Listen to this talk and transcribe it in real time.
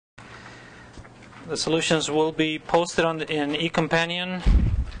The solutions will be posted in eCompanion.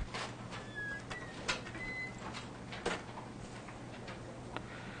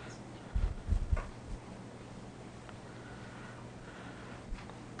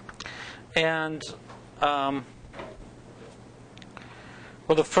 And well,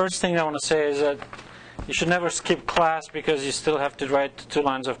 the first thing I want to say is that you should never skip class because you still have to write 2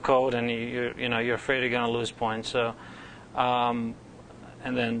 lines of code, and you're afraid you're going to lose points. So, and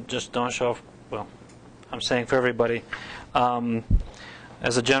then just don't show off. Well, I'm saying for everybody,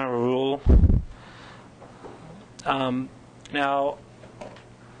 as a general rule. Now,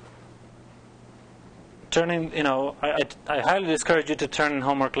 turning, I highly discourage you to turn in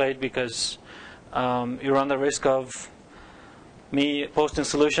homework late because you run the risk of me posting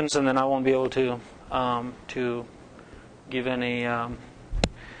solutions and then I won't be able to give any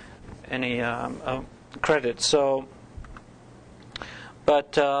credit. So,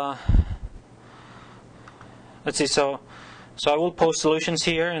 but let's see. So I will post solutions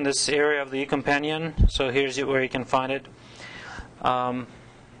here in this area of the eCompanion. So here's where you can find it.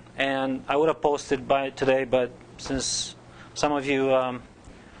 And I would have posted by today, but since some of you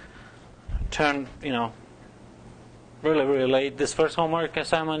turned, really late this first homework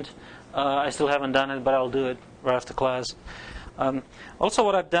assignment, I still haven't done it, but I'll do it right after class. Also,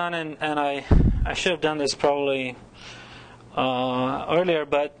 what I've done, and I should have done this probably earlier,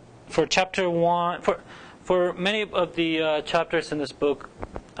 but for chapter 1, for many of the chapters in this book,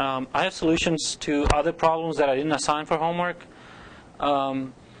 I have solutions to other problems that I didn't assign for homework.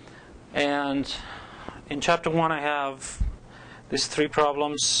 And in chapter 1, I have these 3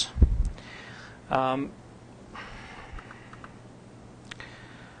 problems.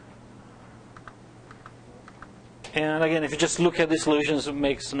 And again, if you just look at the solutions, it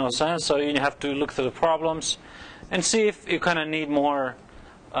makes no sense. So you have to look through the problems and see if you kind of need more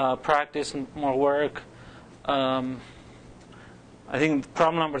practice and more work. I think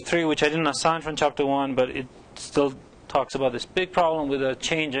problem number 3, which I didn't assign from chapter 1, but it still talks about this big problem with a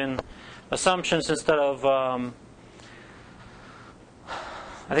change in assumptions. Instead of, I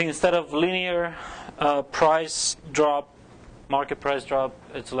think instead of linear price drop, market price drop,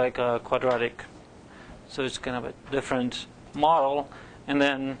 it's like a quadratic. So it's kind of a different model, and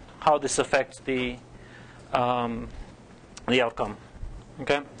then how this affects the outcome.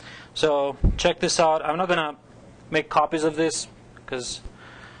 Okay, so check this out. I'm not going to make copies of this because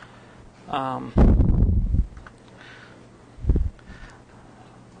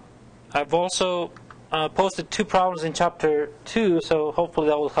I've also posted 2 problems in chapter 2, so hopefully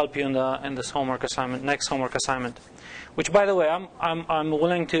that will help you in this homework assignment, next homework assignment. Which, by the way, I'm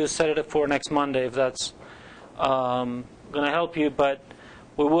willing to set it up for next Monday if that's going to help you. But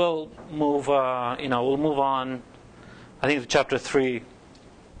we will move, we'll move on. I think to chapter 3,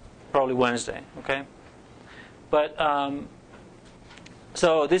 probably Wednesday. Okay. But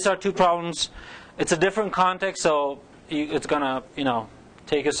so these are 2 problems. It's a different context, so it's gonna,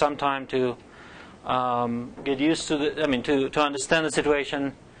 take you some time to get used to to understand the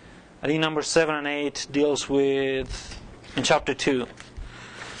situation. I think number 7 and 8 deals with in chapter 2.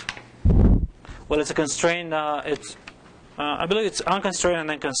 Well, it's a constrained. I believe it's unconstrained and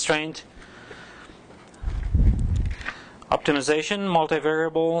then constrained. Optimization,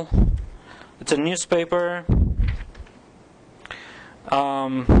 multivariable. It's a newspaper.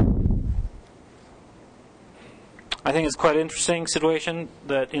 I think it's quite an interesting situation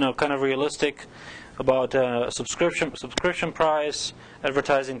that kind of realistic about subscription price,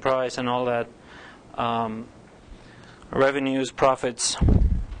 advertising price, and all that, revenues, profits.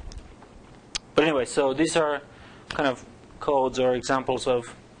 But anyway, so these are kind of codes or examples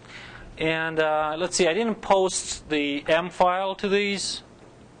of. And let's see, I didn't post the M file to these.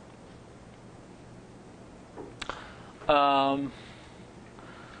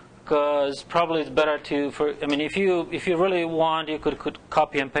 Because probably it's better to, if you really want, you could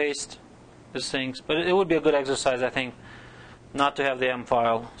copy and paste these things. But it would be a good exercise, I think, not to have the M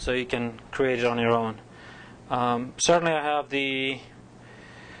file, so you can create it on your own. Certainly, I have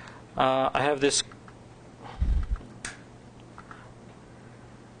this.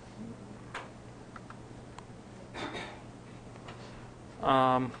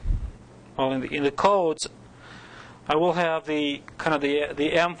 Well, in the codes, I will have the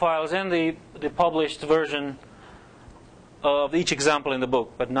M files and the published version of each example in the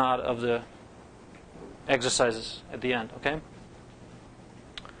book, but not of the exercises at the end. Okay.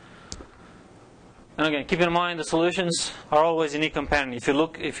 And again, keep in mind the solutions are always in eCompanion.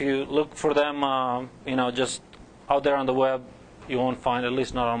 If you look for them, just out there on the web, you won't find, at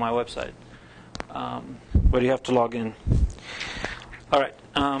least not on my website. But you have to log in. All right.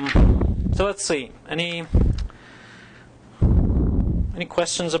 So let's see. Any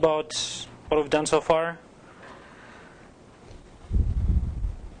questions about what we've done so far?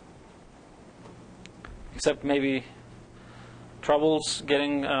 Except maybe troubles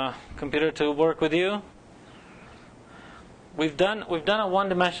getting a computer to work with you. We've done a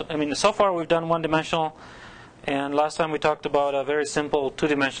one-dimensional. I mean, so far we've done one-dimensional, and last time we talked about a very simple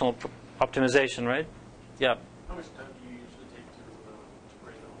two-dimensional optimization, right? Yeah. How much time do you usually take to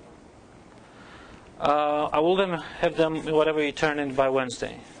break them? I will have them whatever you turn in by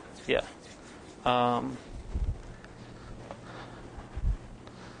Wednesday. Yeah.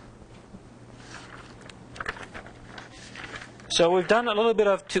 So we've done a little bit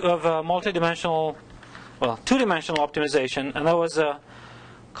of multi-dimensional, well, two-dimensional optimization, and that was a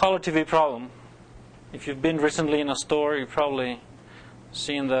color TV problem. If you've been recently in a store, you've probably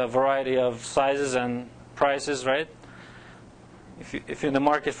seen the variety of sizes and prices, right? If you're in the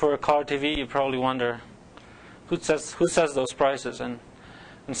market for a color TV, you probably wonder who sets those prices, and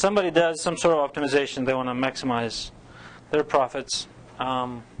somebody does some sort of optimization. They want to maximize their profits.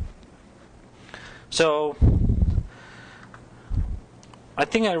 So I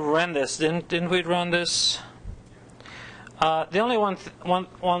think I ran this. Didn't we run this? The only one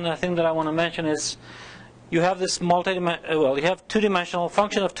thing that I want to mention is you have this you have two-dimensional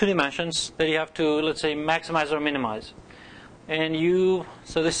function of two dimensions that you have to, let's say, maximize or minimize. And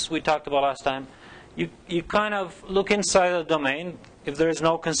so this we talked about last time. You kind of look inside the domain. If there is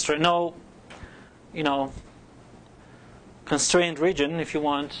no constraint, constrained region, if you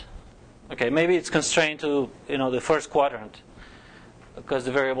want. Okay, maybe it's constrained to the first quadrant, because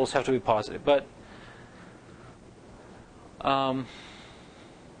the variables have to be positive. But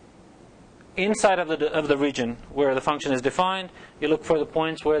inside of the region where the function is defined, you look for the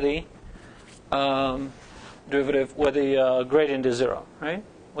points where the gradient is 0, right?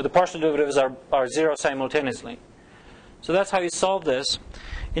 Where the partial derivatives are 0 simultaneously. So that's how you solve this,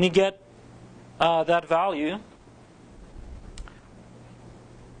 and you get that value,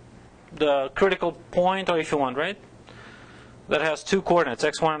 the critical point, or if you want, right? That has two coordinates,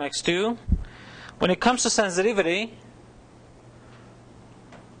 x1 and x2. When it comes to sensitivity,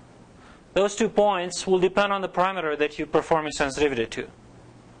 those 2 points will depend on the parameter that you're performing sensitivity to.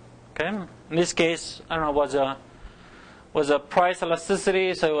 Okay? In this case, I don't know, was a price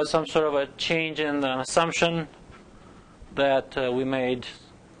elasticity, so it was some sort of a change in the assumption that we made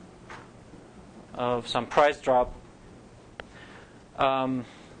of some price drop. And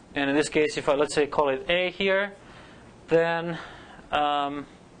in this case, if I, let's say, call it A here, then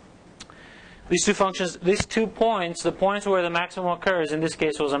these two functions, these 2 points, the points where the maximum occurs, in this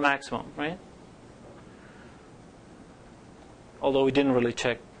case was a maximum, right? Although we didn't really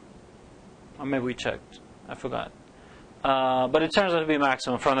check. Or maybe we checked. I forgot. But it turns out to be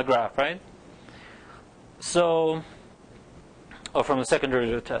maximum from the graph, right? So, or from the second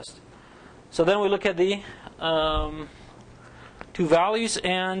derivative test. So then we look at the 2 values,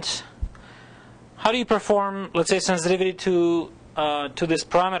 and how do you perform, let's say, sensitivity to this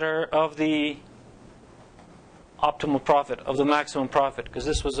parameter of the optimal profit, of the maximum profit? Because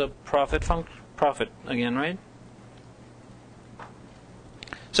this was a profit again, right?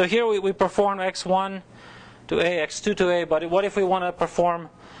 So here we perform x1 to a, x2 to a, but what if we want to perform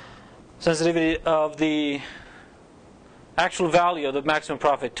sensitivity of the actual value of the maximum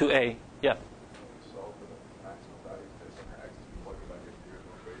profit to a? Yeah.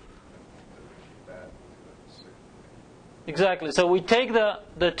 Exactly. So we take the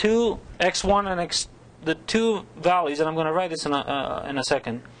two x1 and the 2 values, and I'm going to write this in a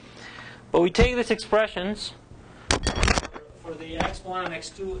second. But we take these expressions for the x1 and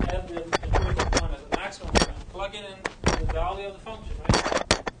x2 and the critical point as the maximum, and plug it in the value of the function, right?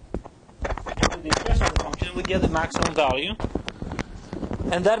 And the expression of the function, we get the maximum value,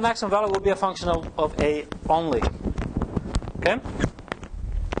 and that maximum value will be a function of a only. Okay.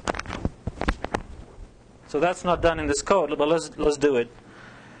 So that's not done in this code, but let's do it.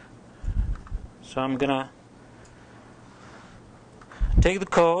 So I'm gonna take the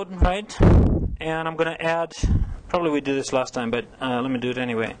code, right, and I'm gonna add. Probably we did this last time, but let me do it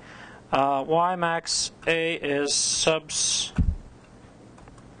anyway. Y max A is subs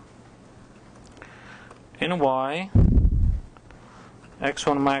in Y.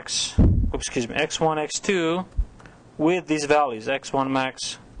 X1 max. Oops, excuse me. X1, X2 with these values. X1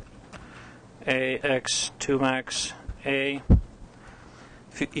 max A, X2 max A.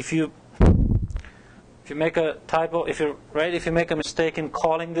 If you make a typo, if you make a mistake in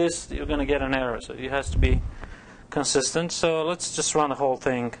calling this, you're going to get an error. So it has to be consistent. So let's just run the whole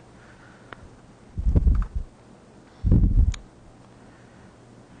thing.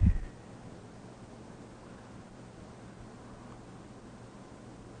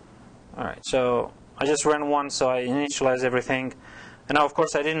 All right, so I just ran once, so I initialized everything. And now, of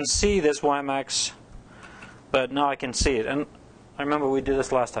course, I didn't see this y max, but now I can see it. And I remember we did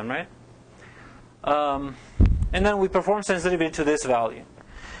this last time, right? And then we perform sensitivity to this value.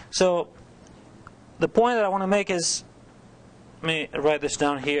 So the point that I want to make is, let me write this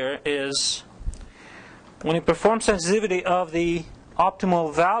down here, is when you perform sensitivity of the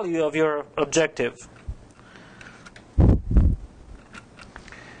optimal value of your objective.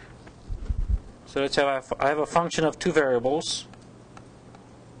 So let's say I have a function of two variables.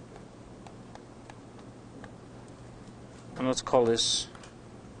 And let's call this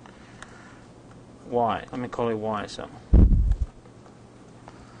y. Let me call it y. So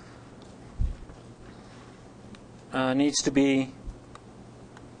needs to be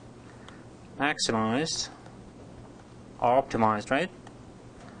maximized or optimized, right?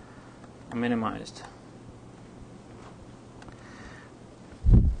 Or minimized.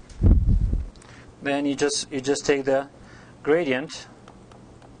 Then you just take the gradient.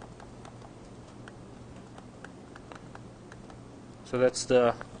 So that's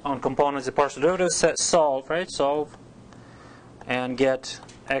the on components, the partial derivative, set solve, right? Solve and get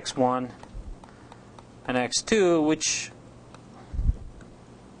x1 and x2, which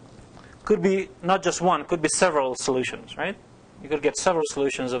could be not just one, could be several solutions, right? You could get several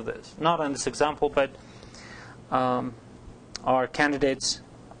solutions of this. Not in this example, but are candidates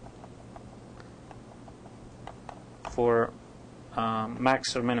for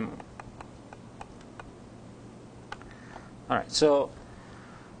max or minimum. All right, so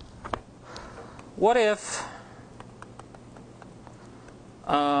what if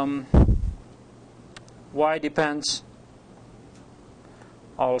y depends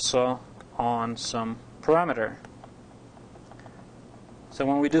also on some parameter? So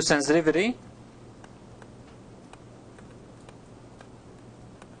when we do sensitivity,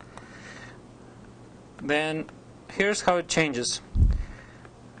 then here's how it changes.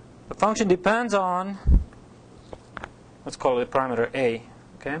 The function depends on, let's call it parameter a,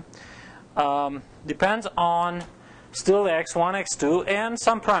 okay? Depends on still the x1, x2, and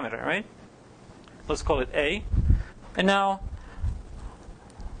some parameter, right? Let's call it a. And now,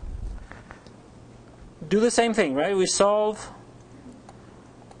 do the same thing, right? We solve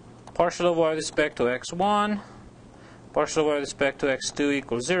partial of y with respect to x1, partial of y with respect to x2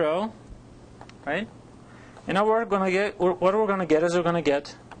 equals 0, right? And now what we're going to get is we're going to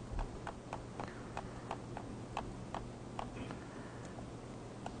get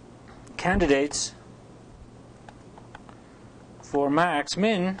candidates for max,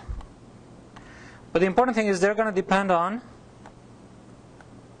 min, but the important thing is they're going to depend on,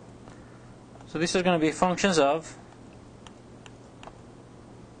 so this is going to be functions of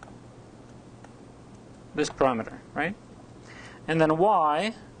this parameter, right? And then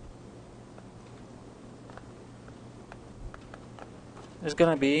y is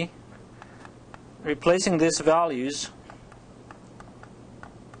going to be replacing these values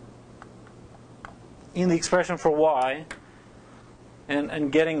in the expression for y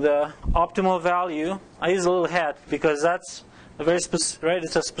and getting the optimal value. I use a little hat because that's a very specific, right?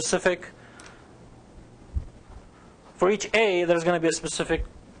 It's a specific, for each a there's going to be a specific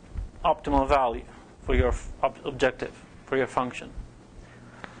optimal value for your objective, for your function.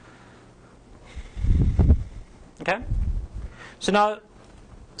 Okay? So now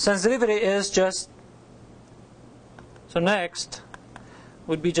sensitivity is just, so next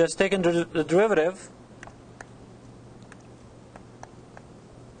would be just taking the derivative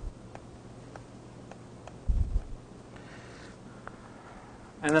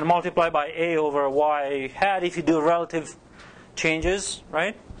and then multiply by a over y hat if you do relative changes,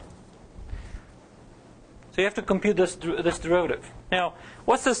 right? So you have to compute this derivative. Now,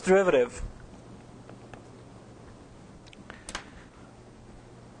 what's this derivative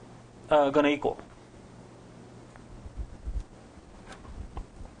going to equal?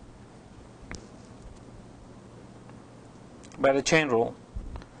 By the chain rule.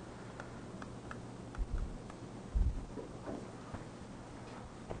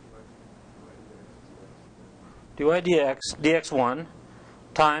 dy dx1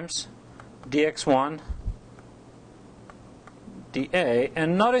 times dx1 dA,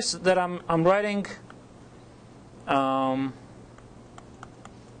 and notice that I'm writing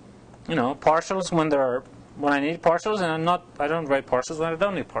partials when I need partials, and I don't write partials when I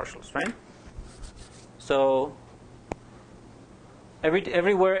don't need partials, right? So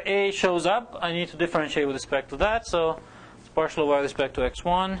everywhere a shows up, I need to differentiate with respect to that. So it's partial of y with respect to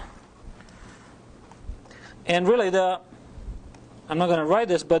x1. And really, I'm not going to write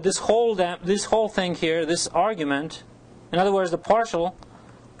this, but this whole thing here, this argument, in other words, the partial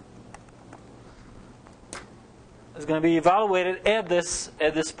is going to be evaluated at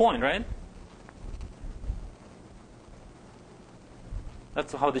this point, right?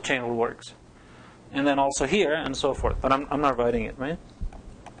 That's how the chain rule works. And then also here and so forth. But I'm not writing it, right?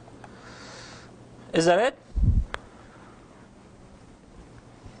 Is that it?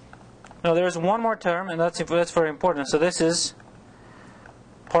 No, there's one more term, and that's very important. So this is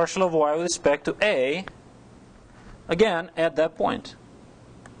partial of y with respect to a, again, at that point.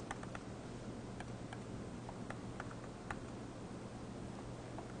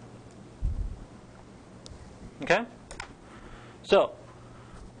 Okay? So,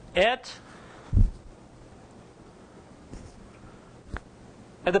 at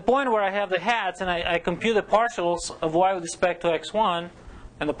the point where I have the hats and I compute the partials of y with respect to x1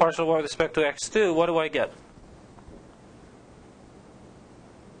 and the partial of y with respect to x2, what do I get?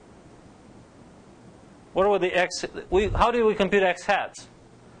 What are the x? How do we compute x hats?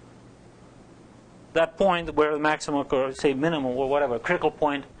 That point where the maximum or say minimum or whatever critical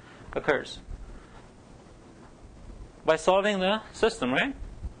point occurs. By solving the system, right?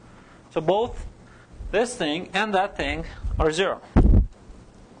 So both this thing and that thing are 0.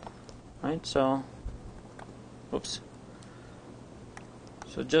 Right? So, oops.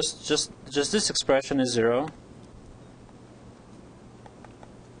 So just this expression is 0.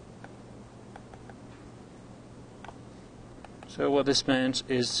 So what this means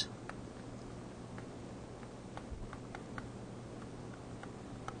is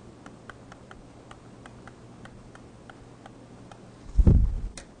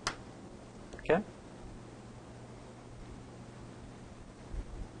okay.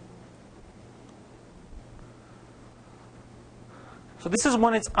 So this is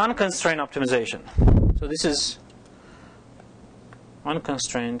when it's unconstrained optimization. So this is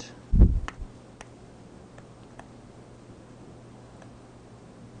unconstrained .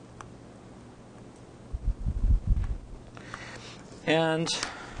 And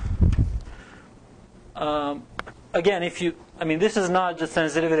again, this is not just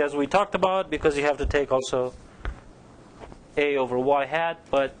sensitivity as we talked about, because you have to take also a over y hat,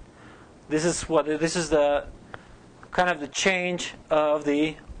 but this is the kind of the change of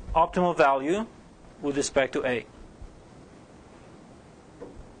the optimal value with respect to a.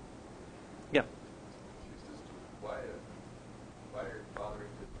 Yeah. Why are you bothering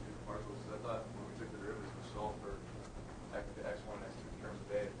to do the partials? I thought when we took the derivatives, we solved for x1 and x2 in terms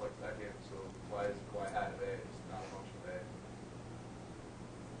of a, like that game. So why is y hat of a is not a function of a?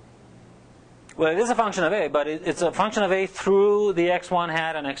 Well, it is a function of a, but it's a function of a through the x1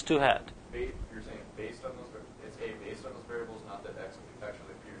 hat and x2 hat. You're saying based on those, it's a based on those variables, not that x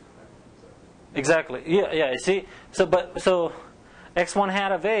actually appears in there. So. Exactly. Yeah. See. So x1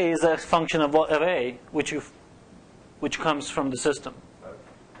 hat of a is a function of a, which comes from the system.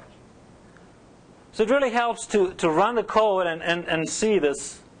 So it really helps to run the code and see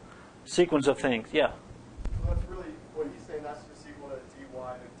this sequence of things. Yeah. So that's really what he's saying. That's just equal to dy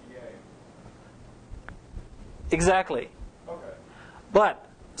to dA. Exactly. Okay. But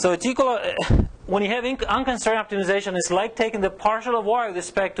so it's equal. When you have unconstrained optimization, it's like taking the partial of y with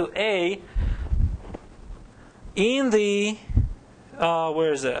respect to a in the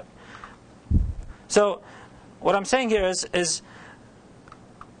where is that? So what I'm saying here is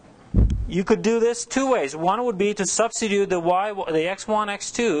you could do this two ways. One would be to substitute the x1,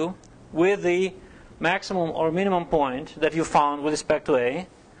 x2 with the maximum or minimum point that you found with respect to a,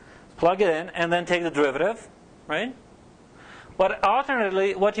 plug it in, and then take the derivative, right? But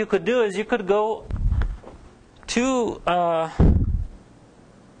alternately, what you could do is you could go to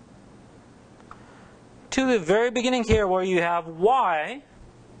the very beginning here where you have y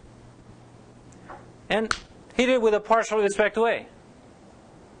and hit it with a partial with respect to a.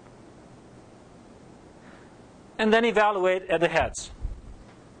 And then evaluate at the heads,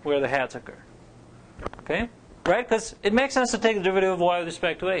 where the heads occur. Okay? Right? Because it makes sense to take the derivative of y with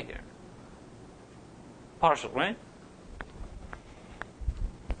respect to a here. Partial, right?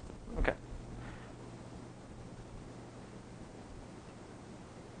 Okay.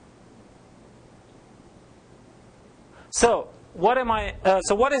 So what am I?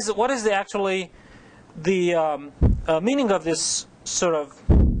 So what is the actually the meaning of this sort of?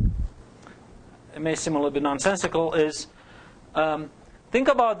 It may seem a little bit nonsensical. Is think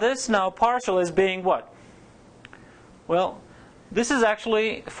about this now. Partial as being what? Well, this is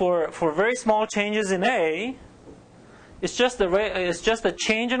actually for very small changes in a. It's just a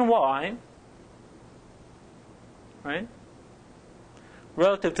change in y, right?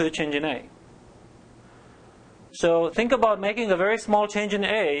 Relative to the change in a. So think about making a very small change in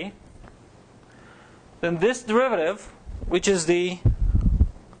a. Then this derivative, which is the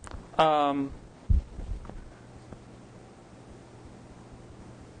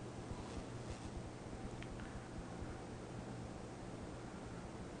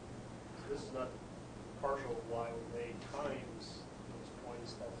this is not partial of y with a times those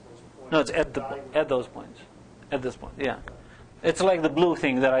points. That's those points. No, it's at those points. At this point, yeah. It's like the blue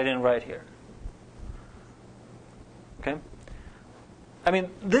thing that I didn't write here. Okay? I mean,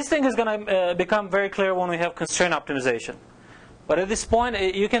 this thing is going to become very clear when we have constraint optimization. But at this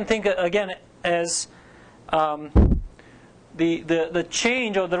point, you can think again as the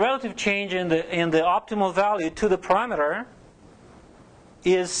change or the relative change in the optimal value to the parameter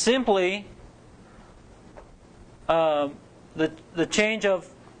is simply the change of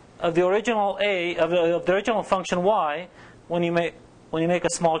the original of the original function y when you make a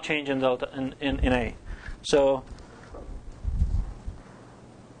small change in delta in a. So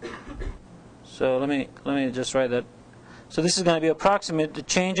let me just write that. So this is going to be approximate the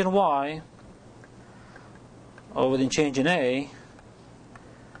change in y over the change in a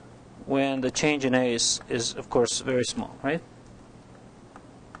when the change in a is of course very small, right?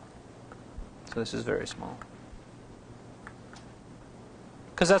 So this is very small.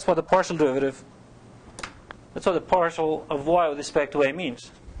 Because that's what the partial derivative, that's what the partial of y with respect to a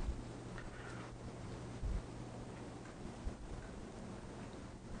means.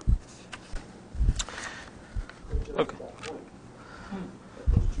 Okay.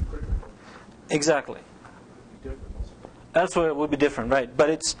 Exactly. Elsewhere it would be different, right? But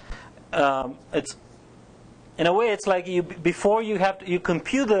it's in a way it's like before you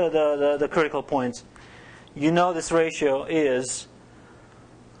compute the critical points, you know this ratio is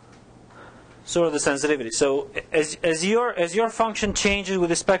sort of the sensitivity. So as your function changes with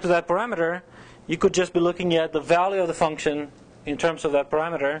respect to that parameter, you could just be looking at the value of the function in terms of that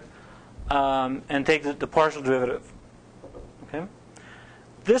parameter and take the partial derivative. Okay.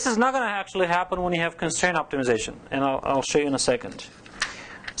 This is not going to actually happen when you have constraint optimization, and I'll show you in a second.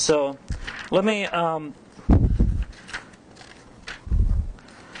 So let me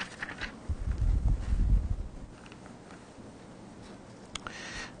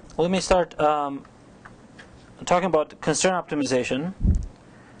start talking about constraint optimization.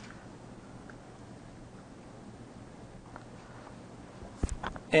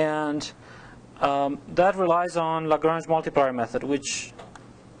 And that relies on Lagrange multiplier method, which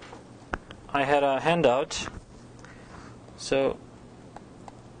I had a handout. So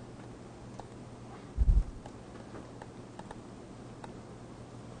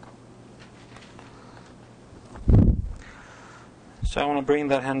I want to bring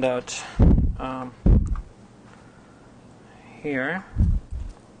that handout here.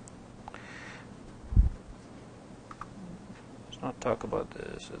 Let's not talk about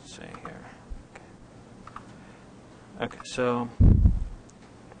this. Let's see here. Okay, so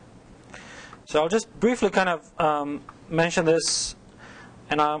I'll just briefly kind of mention this,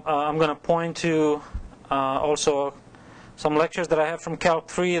 and I'm going to point to also some lectures that I have from Calc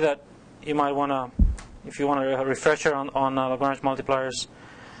 3 that you might want to, if you want a refresher on Lagrange multipliers.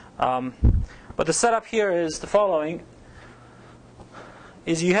 But the setup here is the following: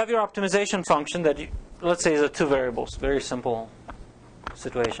 is you have your optimization function that let's say is a two variables, very simple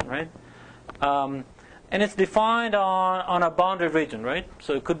situation, right? And it's defined on a bounded region, right?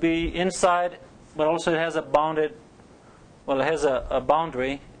 So it could be inside, but also it has a bounded, well, it has a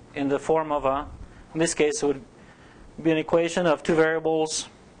boundary in the form of in this case, it would be an equation of two variables,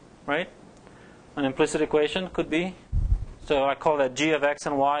 right? An implicit equation could be. So I call that g of x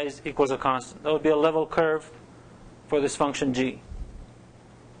and y equals a constant. That would be a level curve for this function g.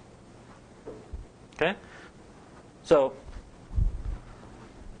 Okay? So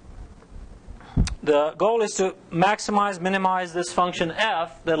the goal is to minimize this function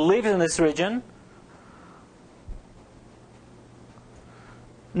f that lives in this region,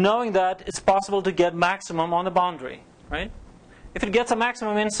 knowing that it's possible to get maximum on the boundary, right? If it gets a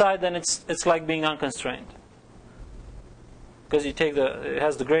maximum inside, then it's like being unconstrained, because you take it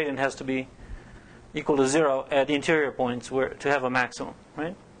has the gradient has to be equal to 0 at the interior points where to have a maximum,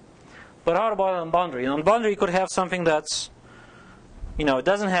 right? But how about on boundary? On boundary, you could have something that's, it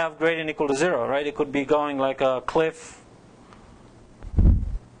doesn't have gradient equal to 0, right? It could be going like a cliff,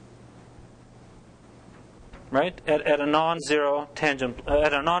 right? At a non-zero tangent,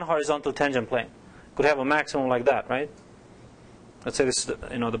 at a non-horizontal tangent plane, could have a maximum like that, right? Let's say this is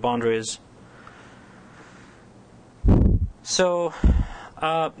the boundary is. So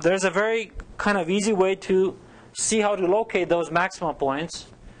there's a very kind of easy way to see how to locate those maximum points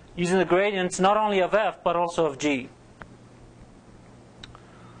using the gradients not only of f but also of g.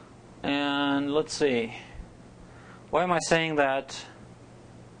 And let's see. Why am I saying that?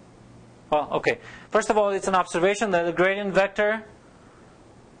 Well, okay. First of all, it's an observation that the gradient vector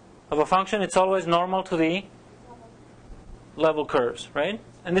of a function, it's always normal to the level curves, right?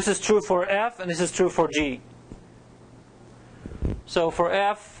 And this is true for f, and this is true for g. So for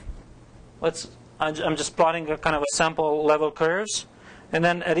f, I'm just plotting a kind of a sample level curves, and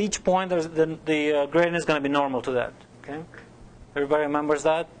then at each point, the gradient is going to be normal to that. Okay, everybody remembers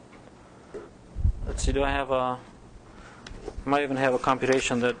that? Let's see. Do I have a? I might even have a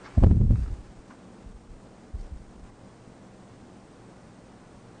computation that.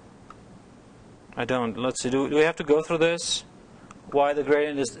 I don't. Let's see. Do we have to go through this? Why the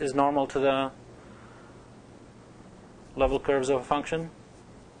gradient is normal to the level curves of a function?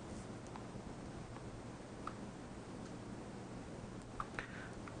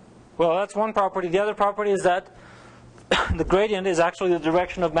 Well, that's one property. The other property is that the gradient is actually the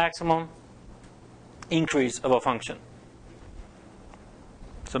direction of maximum increase of a function.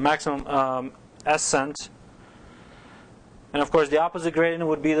 So maximum ascent. And of course, the opposite gradient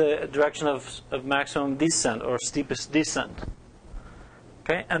would be the direction of maximum descent or steepest descent.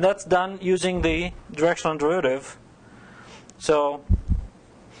 Okay, and that's done using the directional derivative. So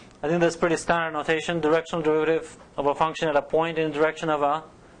I think that's pretty standard notation. Directional derivative of a function at a point in the direction of a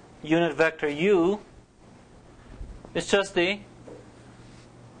unit vector u is just the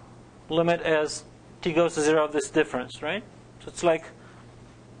limit as t goes to 0 of this difference, right? So it's like,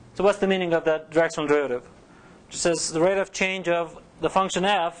 so what's the meaning of that directional derivative? It says the rate of change of the function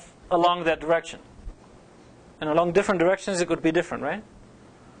f along that direction. And along different directions it could be different, right?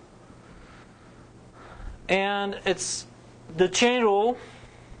 And it's the chain rule.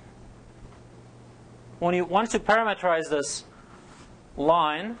 Once you parameterize this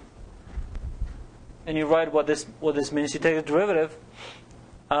line and you write what this means, you take the derivative,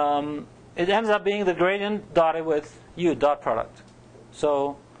 it ends up being the gradient dotted with u, dot product.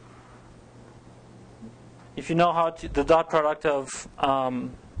 So if you know how the dot product of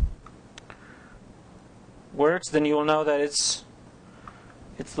works, then you will know that it's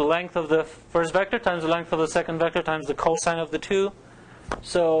the length of the first vector times the length of the second vector times the cosine of the two.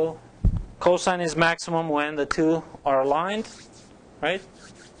 So cosine is maximum when the two are aligned, right?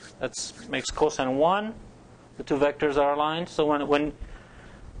 That makes cosine 1. The two vectors are aligned. So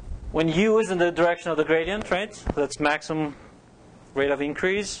when u is in the direction of the gradient, right? That's maximum rate of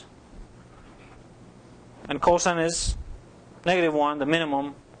increase. And cosine is -1, the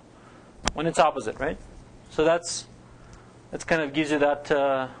minimum, when it's opposite, right? So that's kind of gives you that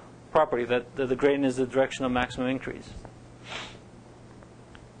property that the gradient is the direction of maximum increase.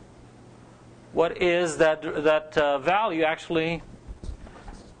 What is that value actually?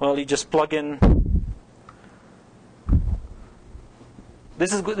 Well, you just plug in.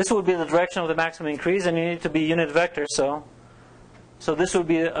 This would be the direction of the maximum increase, and you need to be unit vector. So this would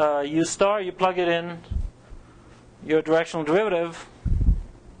be u star. You plug it in your directional derivative,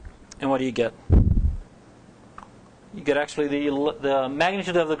 and what do you get? You get actually the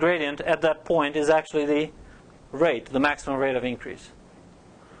magnitude of the gradient at that point is actually the rate, the maximum rate of increase.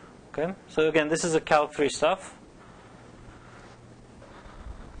 Okay, so again, this is a Calc 3 stuff.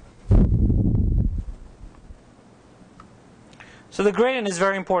 So the gradient is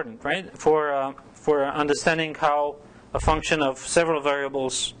very important, right, for understanding how a function of several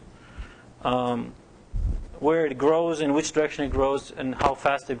variables, where it grows, in which direction it grows, and how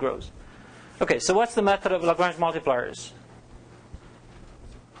fast it grows. Okay, so what's the method of Lagrange multipliers?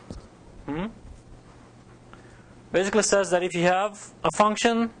 Basically says that if you have a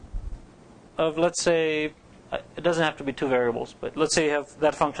function of, let's say, it doesn't have to be two variables, but let's say you have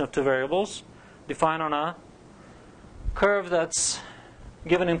that function of two variables defined on a curve that's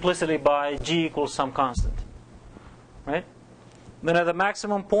given implicitly by g equals some constant, right? Then at the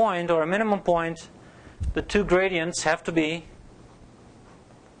maximum point or a minimum point, the two gradients have to be,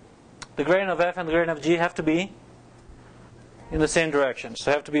 the gradient of f and the gradient of g have to be in the same direction. So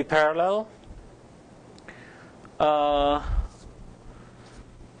they have to be parallel.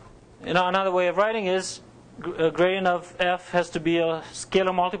 Another way of writing is gradient of f has to be a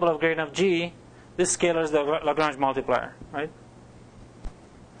scalar multiple of gradient of g. This scalar is the Lagrange multiplier, right?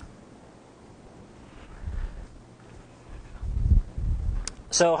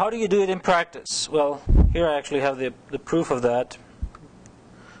 So how do you do it in practice? Well, here I actually have the proof of that.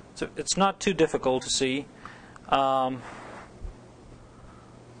 So it's not too difficult to see. Why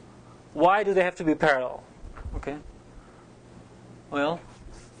do they have to be parallel? Okay. Well,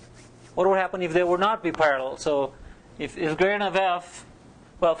 what would happen if they would not be parallel? So if gradient of f,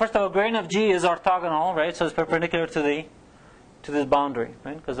 well, first of all, gradient of g is orthogonal, right? So it's perpendicular to this boundary,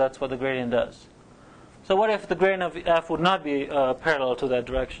 right? Because that's what the gradient does. So what if the gradient of f would not be parallel to that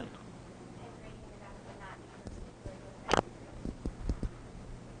direction?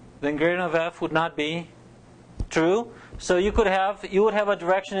 Then gradient of f would not be true. So you would have a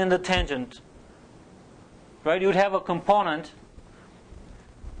direction in the tangent, right? You would have a component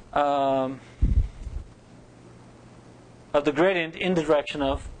of the gradient in the direction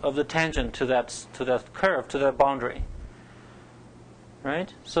of the tangent to that curve, to that boundary,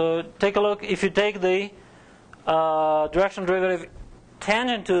 right? So take a look. If you take the directional derivative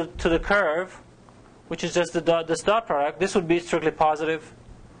tangent to the curve, which is just this dot product, this would be strictly positive.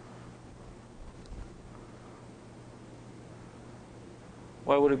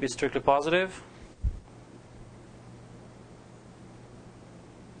 Why would it be strictly positive?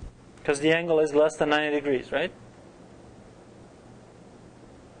 Because the angle is less than 90 degrees, right?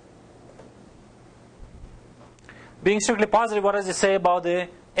 Being strictly positive, what does it say about the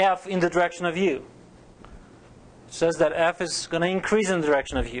f in the direction of u? It says that f is going to increase in the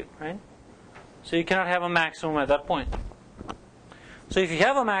direction of u, right? So you cannot have a maximum at that point. So if you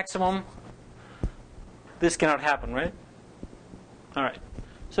have a maximum, this cannot happen, right? All right.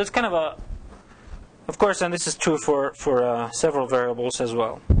 So it's kind of a, of course, and this is true for several variables as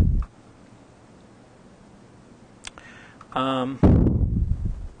well.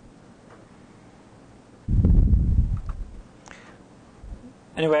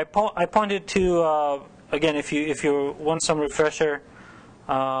 Anyway, I pointed to again, if you want some refresher,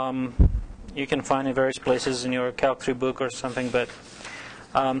 you can find it various places in your Calc 3 book or something. But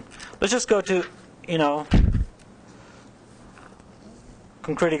let's just go to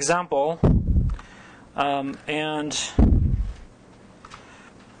concrete example and.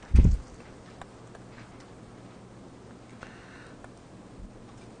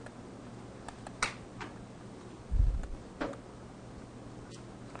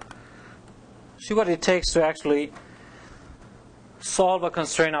 See what it takes to actually solve a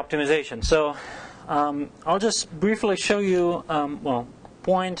constraint optimization. So I'll just briefly show you,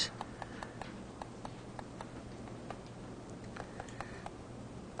 point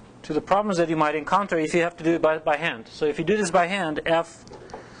to the problems that you might encounter if you have to do it by hand. So if you do this by hand, f,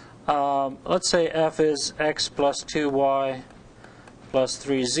 let's say f is x plus 2y plus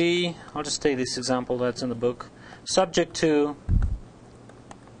 3z. I'll just take this example that's in the book. Subject to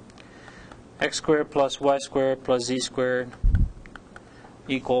x squared plus y squared plus z squared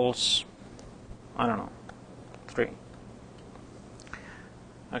equals, I don't know, 3.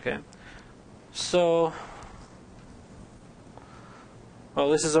 Okay. So, well,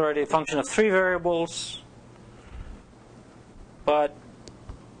 this is already a function of 3 variables, but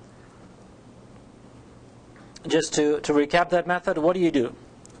just to recap that method, what do?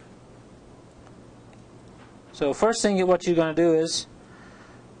 So first thing what you're going to do is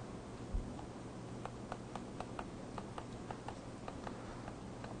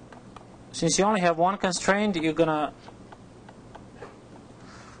since you only have one constraint, you're going to,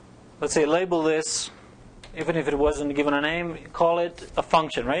 let's say, label this, even if it wasn't given a name, call it a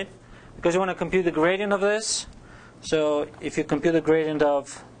function, right? Because you want to compute the gradient of this. So if you compute the gradient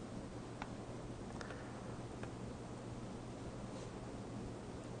of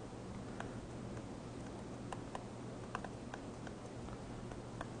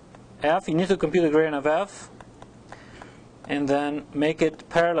f, you need to compute the gradient of f, and then make it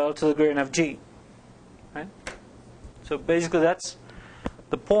parallel to the gradient of g, right? So basically that's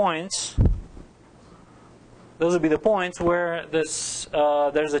the points. Those would be the points where this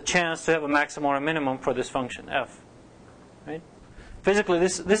there's a chance to have a maximum or a minimum for this function f, right? Physically,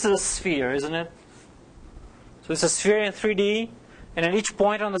 this is a sphere, isn't it? So it's a sphere in 3D, and at each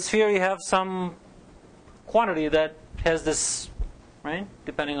point on the sphere you have some quantity that has this, right?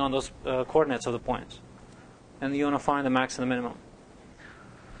 Depending on those coordinates of the points. And you want to find the max and the minimum.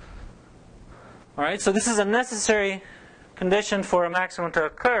 All right, so this is a necessary condition for a maximum to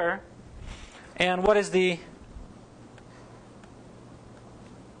occur. And what is the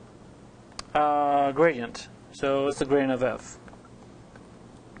gradient? So what's the gradient of f?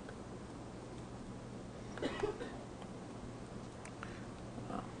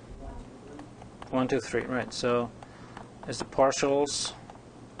 One, two, three. Right. So it's the partials.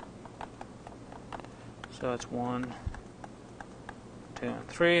 So that's 1, 2, and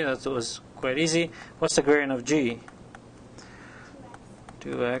 3. That was quite easy. What's the gradient of g?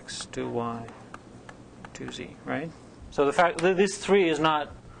 2x, 2y, 2z, right? So the fact that this 3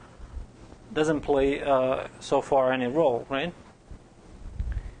 doesn't play so far any role, right?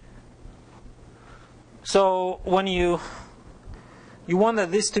 So when you want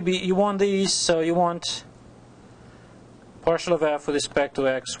this to be, you want these, so you want partial of f with respect to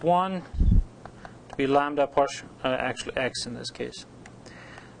x1 to be lambda partial, actually x in this case.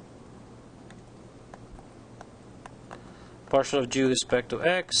 Partial of g with respect to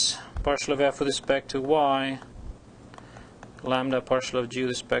x, partial of f with respect to y lambda partial of g with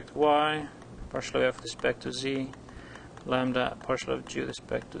respect to y, partial of f with respect to z, lambda partial of g with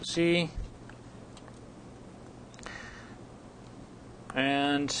respect to z.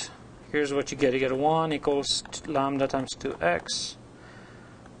 And here's what you get. You get 1 equals lambda times 2x,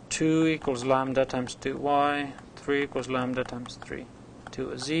 2 equals lambda times 2y, 3 equals lambda times 3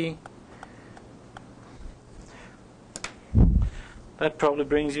 to a z. That probably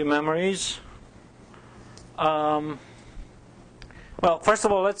brings you memories. Well, first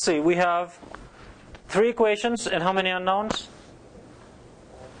of all, let's see. We have 3 equations and how many unknowns?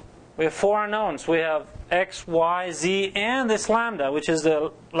 We have 4 unknowns. We have x, y, z, and this lambda, which is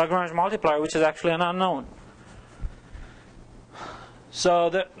the Lagrange multiplier, which is actually an unknown. So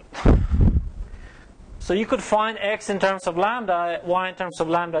you could find x in terms of lambda, y in terms of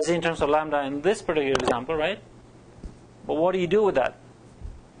lambda, z in terms of lambda in this particular example, right? But what do you do with that?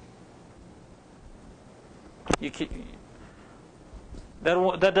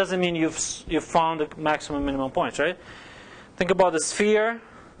 That doesn't mean you've found the maximum minimum points, right? Think about the sphere,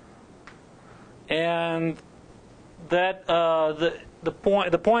 and that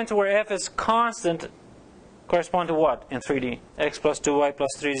the points where f is constant correspond to what in 3D? X plus 2y plus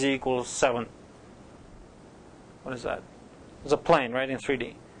 3z equals 7. What is that? It's a plane, right, in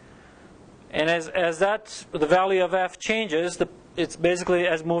 3D. And as the value of f changes, it's basically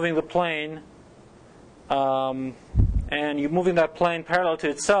as moving the plane, and you're moving that plane parallel to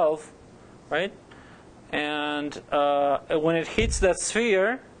itself, right? And when it hits that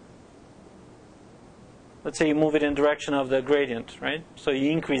sphere, let's say you move it in direction of the gradient, right? So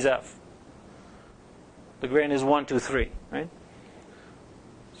you increase f. The gradient is 1, 2, 3, right?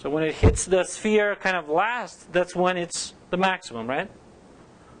 So when it hits the sphere kind of last, that's when it's the maximum, right?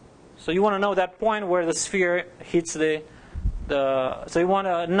 So you want to know that point where the sphere hits so you want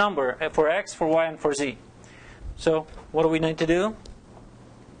a number for x, for y, and for z. So what do we need to do?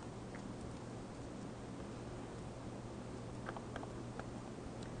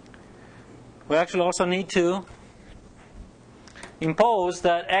 We actually also need to impose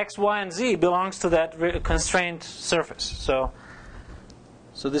that x, y, and z belongs to that constrained surface. So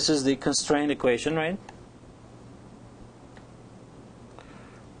this is the constrained equation, right?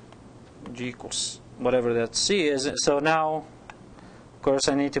 G equals whatever that c is. So now, of course,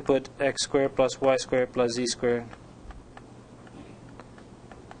 I need to put x squared plus y squared plus z squared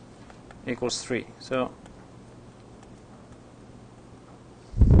equals 3. So,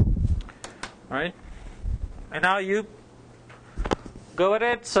 right? And now you go at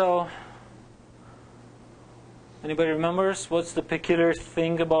it. So, anybody remembers what's the peculiar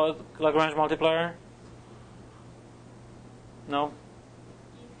thing about Lagrange multiplier? No?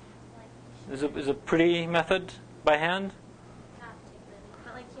 Is a pretty method by hand? Not particularly,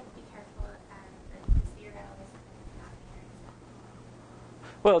 but like you have to be careful the zero is not there.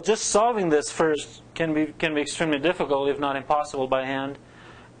 Well, just solving this first can be extremely difficult, if not impossible, by hand.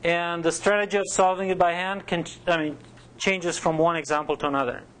 And the strategy of solving it by hand changes from one example to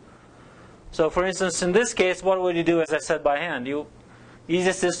another. So, for instance, in this case, what would you do, as I said, by hand?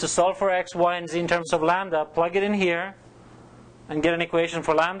 Easiest is to solve for x, y, and z in terms of lambda, plug it in here, and get an equation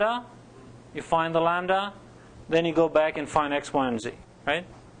for lambda. You find the lambda, then you go back and find x, y, and z, right?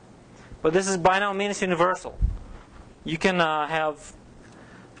 But this is by no means universal. You can have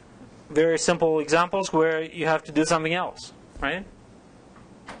very simple examples where you have to do something else, right?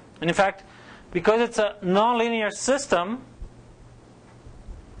 And in fact, because it's a nonlinear system,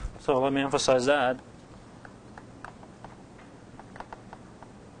 so let me emphasize that.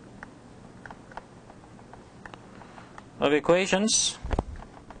 Of equations,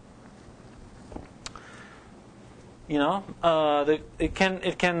 it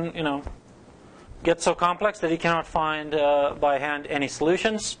can get so complex that you cannot find by hand any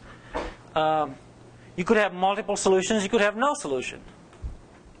solutions. You could have multiple solutions. You could have no solution,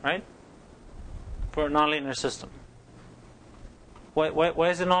 right? For a nonlinear system. Why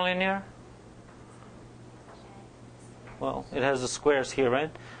is it nonlinear? Well, it has the squares here, right?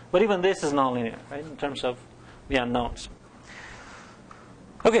 But even this is nonlinear, right? In terms of the unknowns.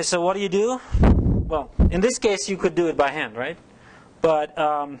 Okay, so what do you do? Well, in this case, you could do it by hand, right? But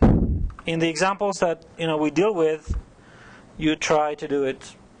in the examples that we deal with, you try to do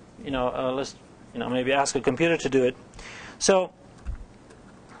it. Maybe ask a computer to do it. So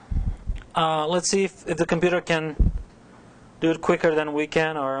let's see if the computer can do it quicker than we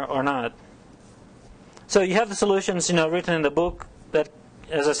can or not. So you have the solutions, written in the book that,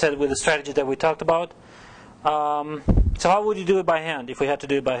 as I said, with the strategy that we talked about. So how would you do it by hand if we had to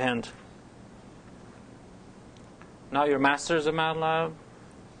do it by hand? Now you're masters of MATLAB.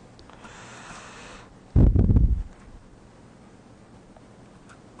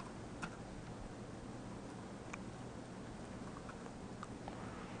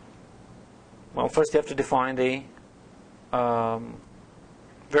 Well, first you have to define the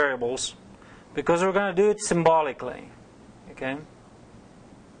variables, because we're going to do it symbolically. Okay.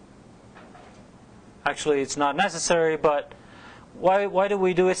 Actually, it's not necessary, but why do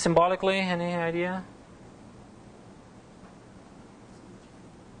we do it symbolically? Any idea?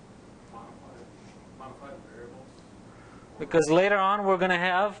 Modify the variables. Because later on we're going to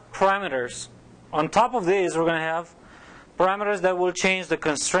have parameters. On top of these, we're going to have parameters that will change the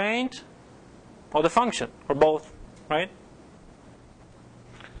constraint or the function, or both, right?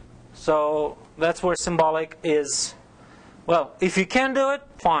 So that's where symbolic is. Well, if you can do it,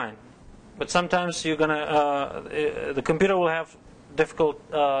 fine. But sometimes you're gonna the computer will have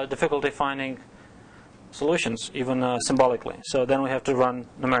difficulty finding solutions, even symbolically. So then we have to run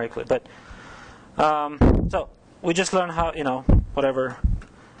numerically. But so we just learn how, whatever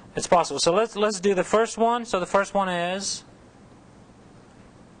it's possible. So let's do the first one. So the first one is,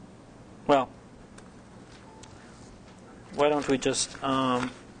 well, why don't we just follow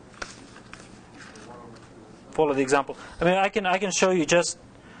the example? I mean, I can show you just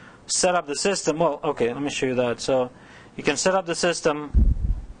set up the system. Well, okay, let me show you that. So you can set up the system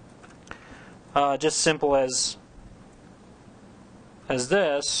just simple as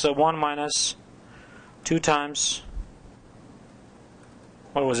this. So 1 minus 2 times,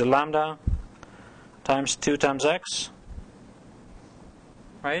 what was it, lambda times 2 times x,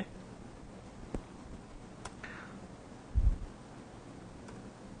 right?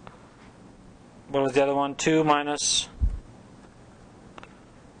 What was the other one? 2 minus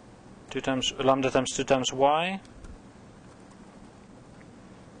 2 times lambda times 2 times y.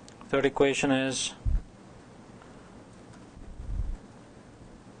 Third equation is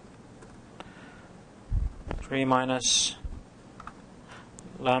three minus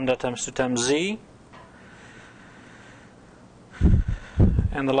lambda times 2 times z.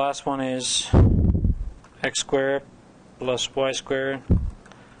 And the last one is x squared plus y squared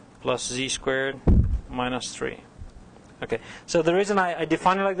plus z squared minus 3. Okay, so the reason I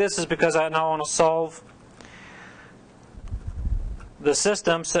define it like this is because I now want to solve the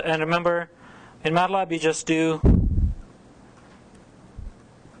system. So, and remember, in MATLAB you just do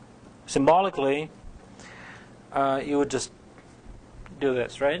symbolically, you would just do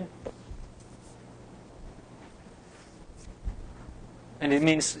this, right? And it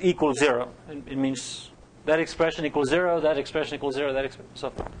means equal 0. It means that expression equals 0, that expression equals 0, that expression,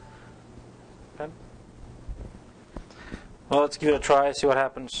 so forth. Okay? Well, let's give it a try, see what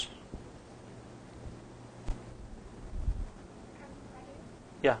happens.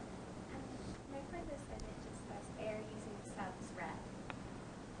 Yeah. My friend has said it just says error using subs ref,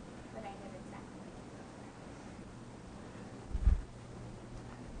 but I did exactly.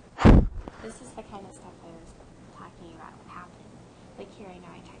 This is the kind of stuff I was talking about happened. Like here, I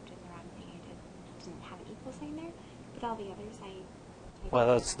know I typed in the wrong thing. I didn't have an equal sign there, but all the others I. Well,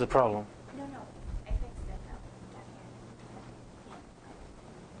 that's the problem. No, I fixed it though. Down here. Yeah.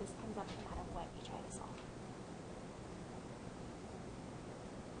 This comes up no matter what you try to solve.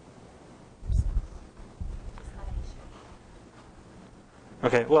 So, just thought I'd show you.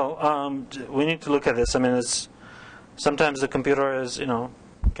 Okay, well, we need to look at this. I mean, it's sometimes the computer is,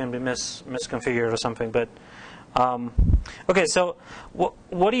 can be misconfigured or something. But okay, so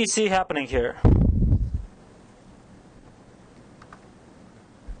what do you see happening here?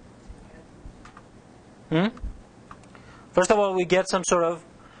 First of all, we get some sort of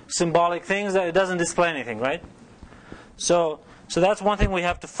symbolic things that it doesn't display anything, right? So that's one thing we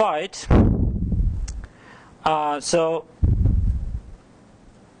have to fight.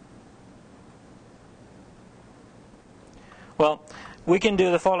 Well, we can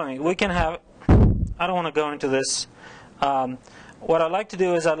do the following. We can have, I don't want to go into this. What I'd like to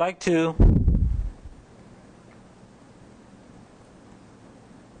do is I'd like to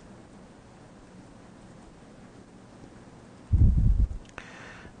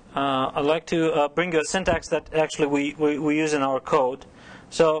bring you a syntax that actually we use in our code.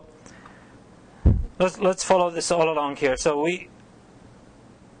 So let's follow this all along here. So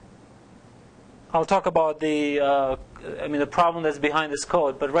I'll talk about the problem that's behind this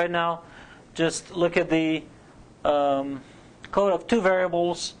code. But right now, just look at the code of 2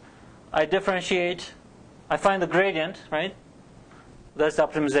 variables. I differentiate. I find the gradient, right? That's the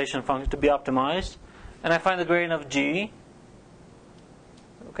optimization function to be optimized, and I find the gradient of g.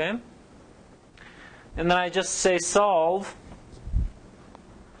 Okay, and then I just say solve.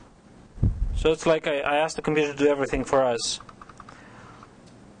 So it's like I ask the computer to do everything for us.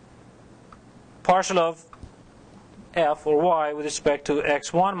 Partial of f or y with respect to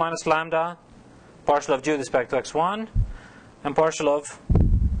x1 minus lambda, partial of g with respect to x1, and partial of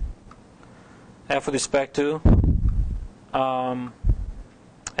f with respect to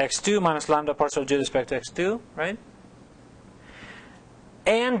x2 minus lambda partial g with respect to x2, right?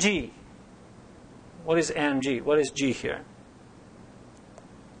 And g. What is and g? What is g here?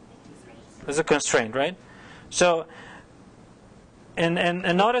 There's a constraint, right? So, and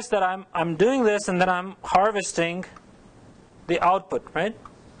notice that I'm doing this and then I'm harvesting the output, right?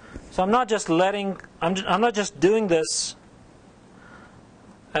 So I'm not just I'm not just doing this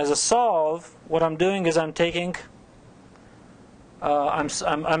as a solve. What I'm doing is I'm taking I'm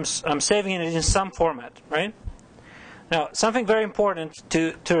saving it in some format, right? Now, something very important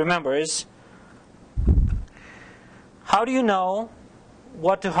to remember is, how do you know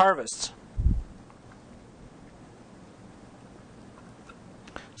what to harvest?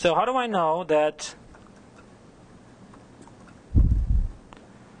 So how do I know that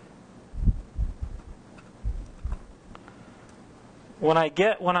when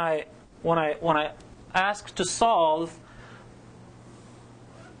I ask to solve,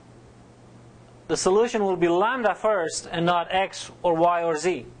 the solution will be lambda first and not x or y or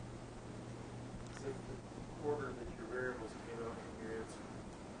z? So the order that your variables came out from your answer.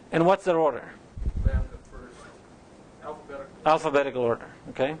 And what's their order? Lambda first. Alphabetical. Alphabetical order.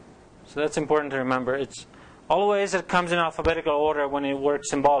 Okay, so that's important to remember. It's always it comes in alphabetical order when it works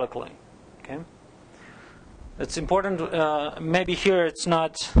symbolically. Okay, it's important. Maybe here it's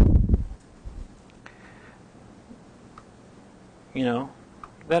not,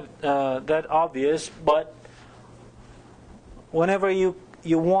 that obvious, but whenever you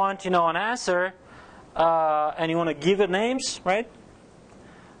want an answer and you want to give it names, right?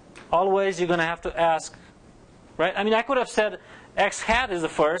 Always you're going to have to ask, right? I mean, I could have said x hat is the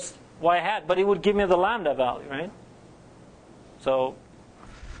first, y hat, but it would give me the lambda value, right? So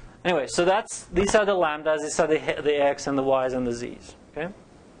anyway, so these are the lambdas, these are the x and the y's and the z's, okay?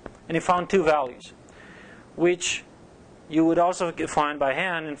 And you found two values, which you would also find by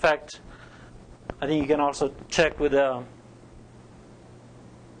hand. In fact, I think you can also check with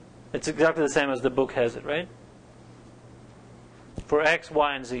it's exactly the same as the book has it, right? For x,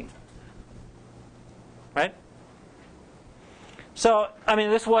 y, and z. Right? So, I mean,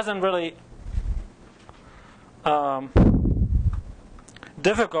 this wasn't really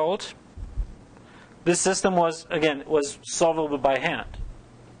difficult. This system was solvable by hand.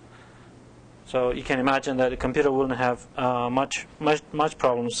 So you can imagine that a computer wouldn't have much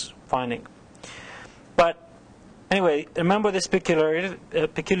problems finding. But anyway, remember this peculiar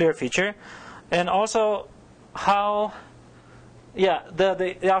feature, and also how,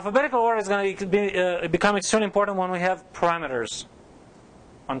 the alphabetical order is going to become extremely important when we have parameters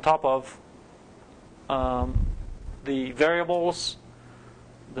on top of the variables,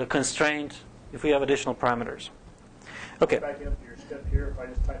 the constraint, if we have additional parameters. Okay. Back up to your step here. If I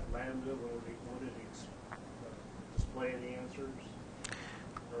just type lambda, would it display the answers?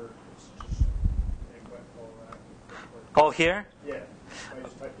 Or it's just quite follow that? Oh, here? Yeah. If I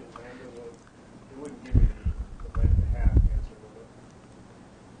just typed in lambda, it wouldn't give me the lambda half answer, would it?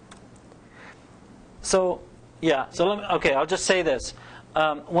 So I'll just say this.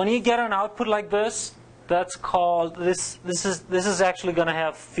 When you get an output like this, that's called this is actually going to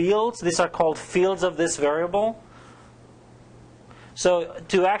have fields. These are called fields of this variable. So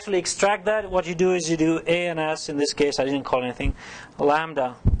to actually extract that, what you do is you do a and s. In this case, I didn't call anything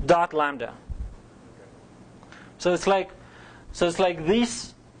lambda dot lambda. So it's like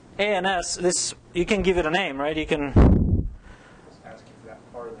these a and s. This you can give it a name, right? You can. Just ask you for that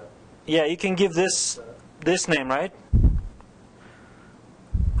part of that. Yeah, you can give this name, right?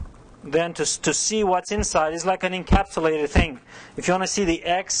 Then to see what's inside is like an encapsulated thing. If you want to see the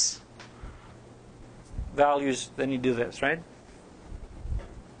x values, then you do this, right?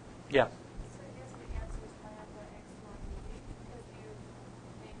 Yeah. So I guess the answer is lambda x, y, and z because you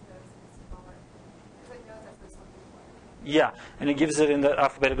named those in smaller. Because I know that there's something more. Yeah, and it gives it in the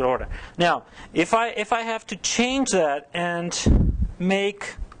alphabetical order. Now, if I have to change that and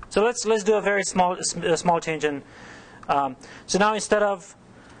make, so let's do a very small change in. So now instead of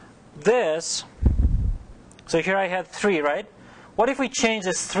this, so here I had 3, right? What if we change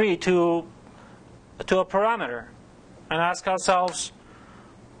this 3 to a parameter and ask ourselves,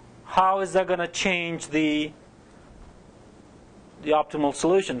 how is that going to change the optimal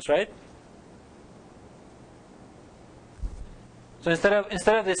solutions, right? So instead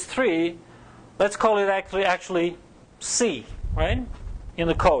of this 3, let's call it actually C, right? In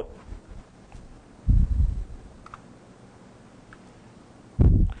the code.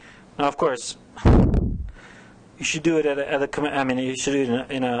 Now, of course, you should do it you should do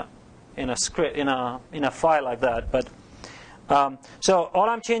it in a script, in a file like that. But so all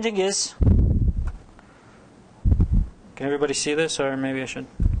I'm changing is Can everybody see this, or maybe I should?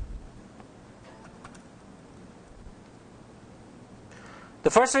 The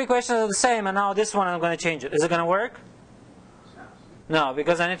first three equations are the same, and now this one I'm going to change it. Is it going to work? No,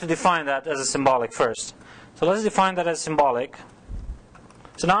 because I need to define that as a symbolic first. So let's define that as symbolic.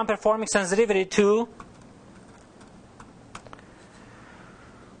 So now I'm performing sensitivity to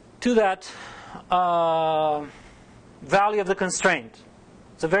that value of the constraint.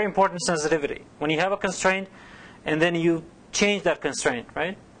 It's a very important sensitivity. When you have a constraint and then you change that constraint,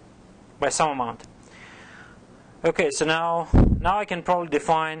 right? By some amount. Okay, so now I can probably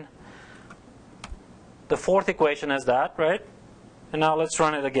define the fourth equation as that, right? And now let's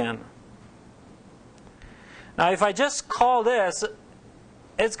run it again. Now if I just call this,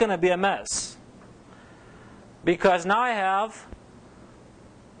 it's going to be a mess. Because now I have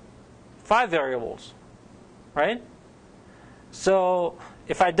 5 variables, right? So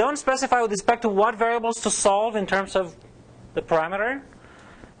if I don't specify with respect to what variables to solve in terms of the parameter,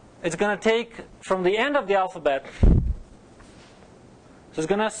 it's going to take from the end of the alphabet. So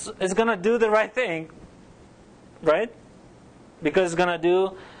it's going to do the right thing, right? Because it's going to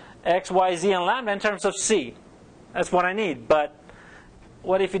do x, y, z, and lambda in terms of c. That's what I need. But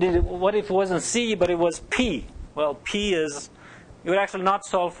what if it wasn't c, but it was p? Well, p is, you would actually not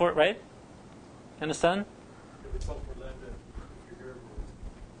solve for it, right? Understand?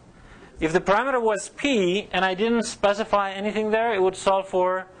 If the parameter was p and I didn't specify anything there, it would solve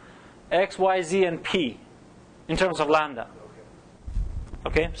for x, y, z, and p in terms of lambda.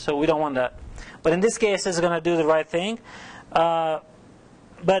 Okay, so we don't want that. But in this case, it's going to do the right thing. But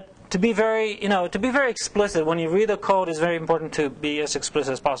to be very, to be very explicit, when you read the code, it's very important to be as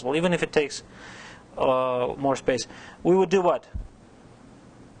explicit as possible, even if it takes more space. We would do what?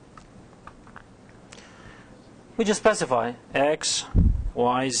 We just specify x,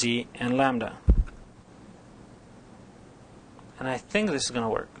 y, z, and lambda. And I think this is going to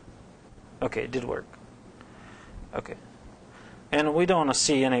work. Okay, it did work. Okay. And we don't want to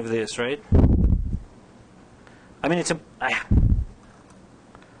see any of this, right? I mean,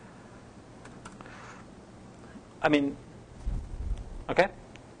 okay.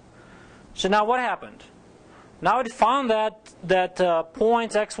 So now what happened? Now it found that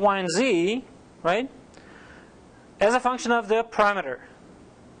points x, y, and z, right, as a function of the parameter.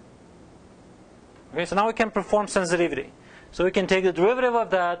 Okay, so now we can perform sensitivity. So we can take the derivative of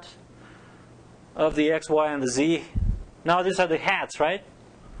that, of the x, y, and the z. Now these are the hats, right?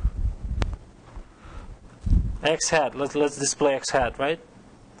 X hat. Let's display x hat, right?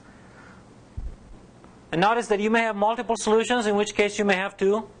 And notice that you may have multiple solutions, in which case you may have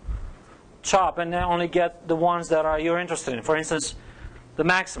to chop and then only get the ones that you're interested in. For instance, the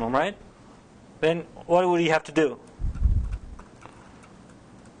maximum, right? Then what would you have to do?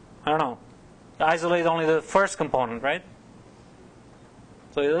 I don't know. Isolate only the first component, right?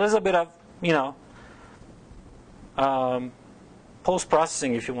 So there's a bit of,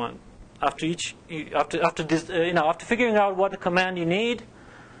 post-processing, if you want. After figuring out what the command you need,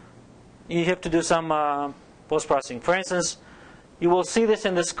 you have to do some post-processing. For instance, you will see this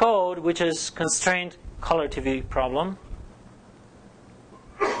in this code, which is constrained color TV problem.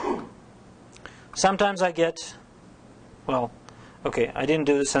 Sometimes I get, I didn't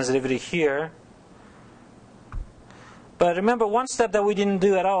do the sensitivity here. But remember, one step that we didn't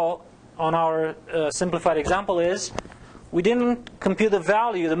do at all on our simplified example is we didn't compute the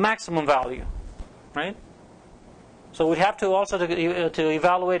value, the maximum value, right? So we'd have to also to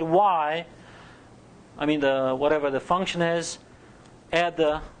evaluate y, whatever the function is, at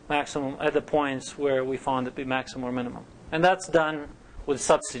the maximum, at the points where we found it be maximum or minimum. And that's done with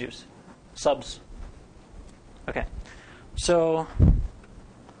substitutes, subs. Okay, so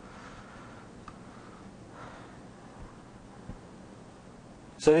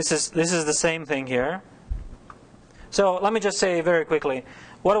this is the same thing here. So let me just say very quickly,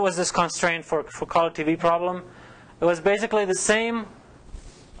 what was this constraint for color TV problem? It was basically the same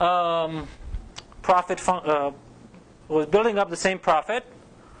was building up the same profit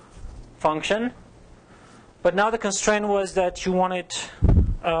function, but now the constraint was that you wanted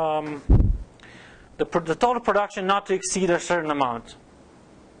the total production not to exceed a certain amount.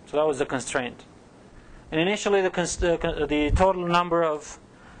 So that was the constraint. And initially the total number of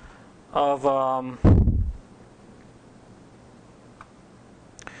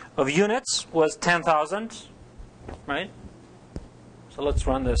units was 10,000, right? So let's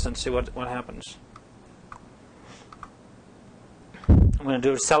run this and see what happens. I'm going to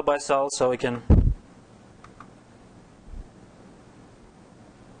do it cell by cell so we can.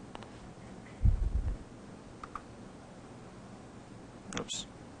 Oops.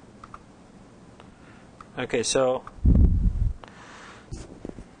 Okay, so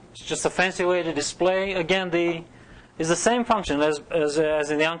It's just a fancy way to display. Again, is the same function as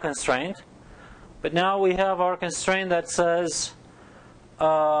in the unconstrained. But now we have our constraint that says,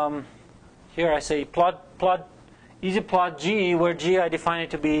 here I say easy plot G, where G I define it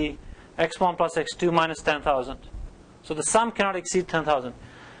to be x1 plus x2 minus 10,000. So the sum cannot exceed 10,000.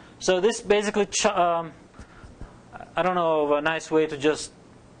 So this basically, I don't know of a nice way to just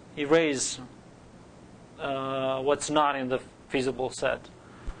erase what's not in the feasible set,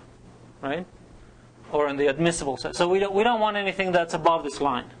 right? Or in the admissible set. So we don't want anything that's above this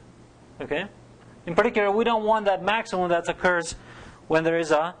line, okay? In particular, we don't want that maximum that occurs when there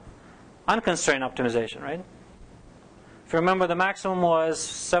is a unconstrained optimization, right? If you remember, the maximum was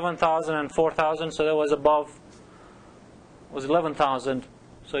 7,000 and 4,000, so that was above, was 11,000.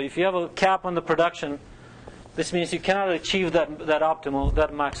 So if you have a cap on the production, this means you cannot achieve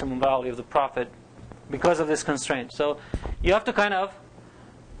that maximum value of the profit because of this constraint. So you have to kind of,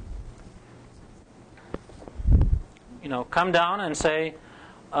 come down and say,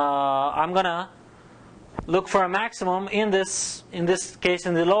 I'm gonna look for a maximum in this case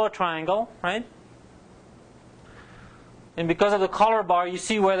in the lower triangle, right? And because of the color bar, you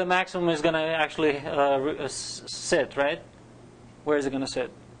see where the maximum is going to actually sit, right? Where is it going to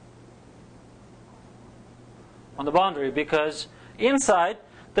sit? On the boundary, because inside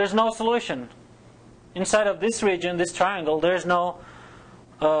there's no solution. Inside of this region, this triangle, there's no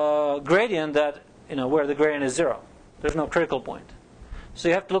gradient that, where the gradient is 0. There's no critical point. So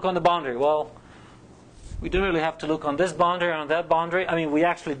you have to look on the boundary. Well, we don't really have to look on this boundary or on that boundary. I mean, we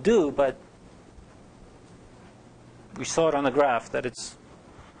actually do, but we saw it on the graph that it's,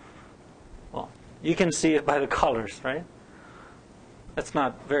 well, you can see it by the colors, right? That's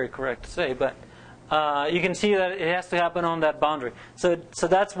not very correct to say, but you can see that it has to happen on that boundary. So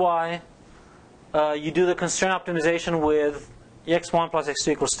that's why you do the constraint optimization with x1 plus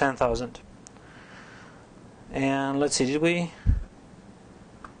x2 equals 10,000. And let's see, did we?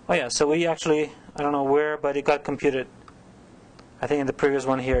 Oh yeah, so we actually, I don't know where, but it got computed. I think in the previous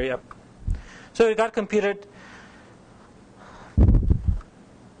one here, yep. So it got computed.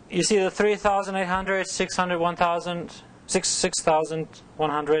 You see the 3,800, 600, 1,000,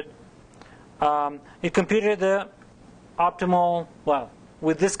 6,100. It computed the optimal, well,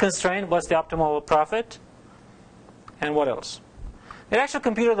 with this constraint, what's the optimal profit? And what else? It actually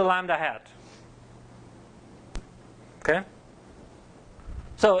computed the lambda hat. Okay?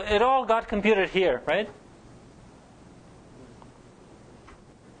 So it all got computed here, right?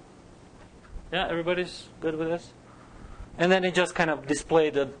 Yeah, everybody's good with this? And then it just kind of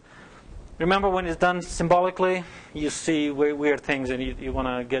displayed the... Remember when it's done symbolically, you see weird things and you want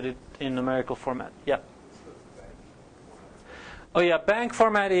to get it in numerical format. Yeah. Oh yeah, bank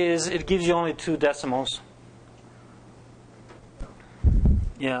format is, it gives you only 2 decimals.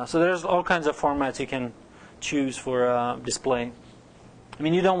 Yeah, so there's all kinds of formats you can choose for display. I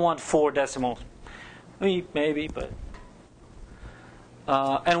mean, you don't want 4 decimals. Maybe, but...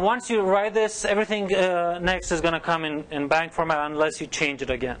 and once you write this, everything next is going to come in bank format unless you change it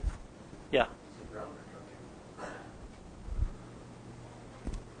again. Yeah?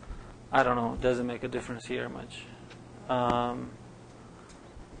 I don't know. Doesn't make a difference here much.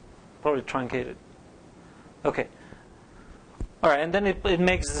 Probably truncated. Okay. All right, and then it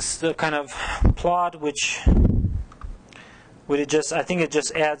makes this kind of plot, which it just, I think it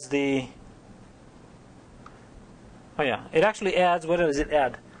just adds the. Oh yeah, it actually adds. What does it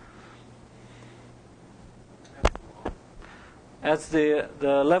add? Adds the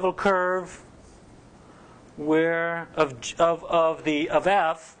level curve where of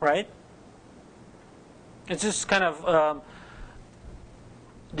f, right? It just kind of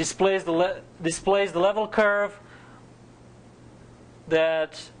displays the level curve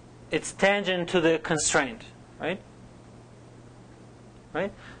that it's tangent to the constraint, right?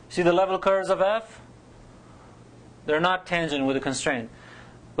 Right? See the level curves of f? They're not tangent with the constraint.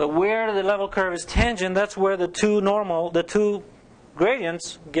 But where the level curve is tangent, that's where the two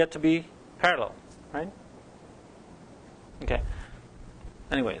gradients get to be parallel, right? Okay.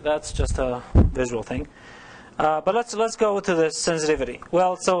 Anyway, that's just a visual thing. But let's go to the sensitivity.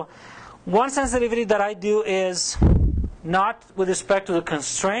 Well, so one sensitivity that I do is not with respect to the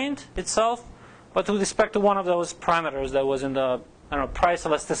constraint itself, but with respect to one of those parameters that was in the, I don't know, price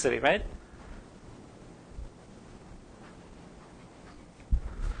elasticity, right?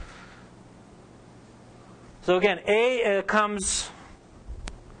 So again, A comes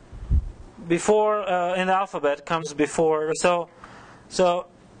before, in the alphabet, comes before. So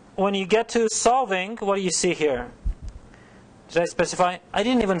when you get to solving, what do you see here? Did I specify? I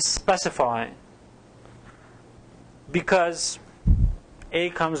didn't even specify. Because A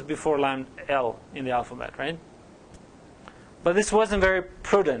comes before lambda L in the alphabet, right? But this wasn't very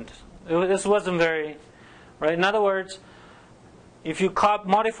prudent. This wasn't very, right? In other words, if you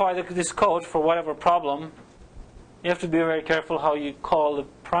modify this code for whatever problem, you have to be very careful how you call the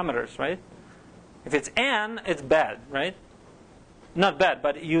parameters, right? If it's n, it's bad, right? Not bad,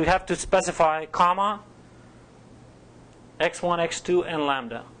 but you have to specify comma, x1, x2, and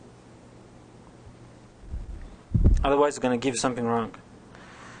lambda. Otherwise, it's going to give something wrong.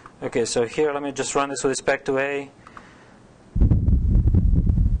 Okay, so here, let me just run this with respect to A.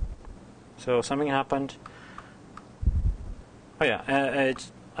 So something happened. Oh yeah,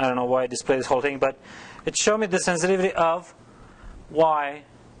 I don't know why I displayed this whole thing, but it showed me the sensitivity of y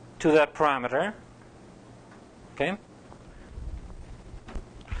to that parameter. Okay?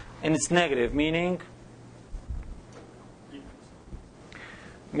 And it's negative, meaning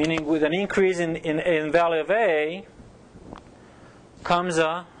with an increase in value of A comes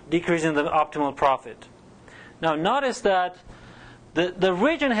a decrease in the optimal profit. Now notice that the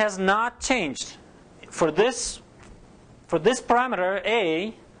region has not changed. For this parameter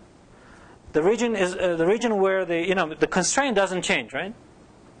A, the region is the region where the constraint doesn't change, right?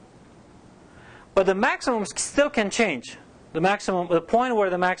 But the maximum still can change. The point where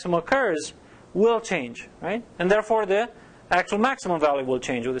the maximum occurs will change, right? And therefore the actual maximum value will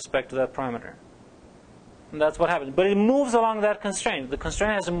change with respect to that parameter. And that's what happens. But it moves along that constraint. The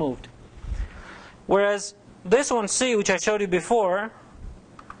constraint hasn't moved. Whereas this one, C, which I showed you before,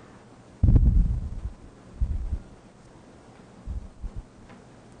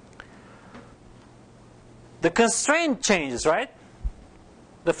 the constraint changes, right?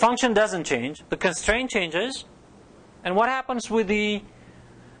 The function doesn't change. The constraint changes. And what happens with the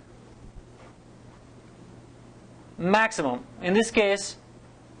maximum? In this case,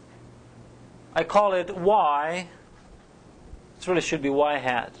 I call it y. It really should be y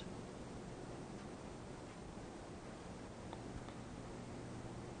hat.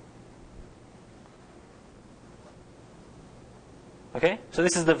 Okay? So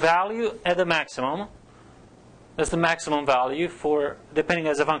this is the value at the maximum. That's the maximum value for depending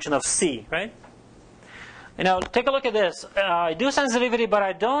as a function of C, right? Now take a look at this. I do sensitivity, but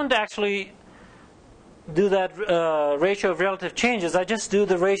I don't actually do that ratio of relative changes. I just do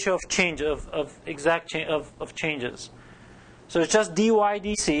the ratio of change of exact of changes. So it's just dy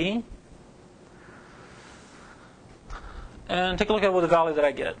dc, and take a look at what the value that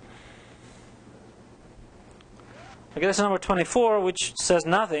I get. I get this number 24, which says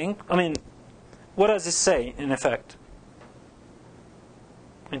nothing. I mean, what does this say in effect?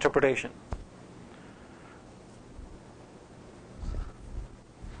 Interpretation.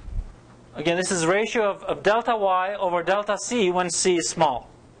 Again, this is ratio of delta y over delta c when c is small.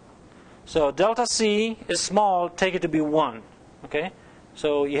 So delta c is small, take it to be 1. Okay?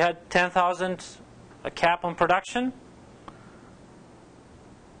 So you had 10,000, a cap on production.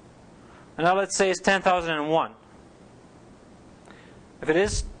 And now let's say it's 10,001. If it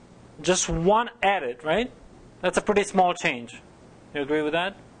is just one added, right? That's a pretty small change. You agree with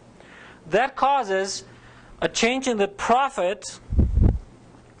that? That causes a change in the profit,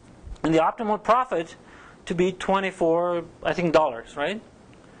 in the optimal profit, to be 24, I think, dollars, right?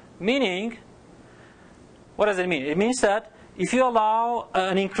 Meaning, what does it mean? It means that if you allow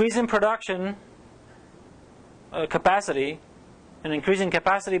an increase in production capacity, an increase in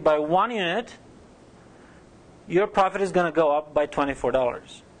capacity by 1 unit, your profit is going to go up by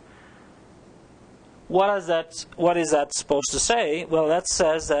 $24. What is that supposed to say? Well, that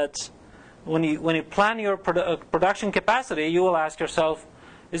says that when you plan your production capacity, you will ask yourself,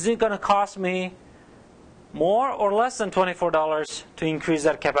 is it going to cost me more or less than $24 to increase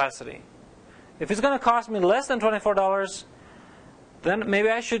that capacity? If it's going to cost me less than $24, then maybe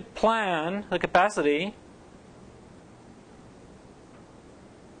I should plan the capacity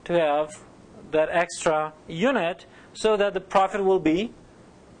to have that extra unit so that the profit will be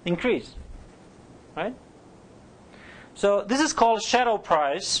increased. Right? So this is called shadow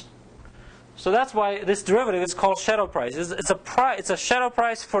price. So that's why this derivative is called shadow price. It's a shadow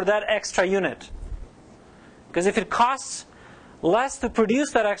price for that extra unit. Because if it costs less to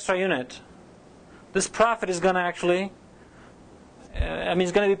produce that extra unit, this profit is going to actually,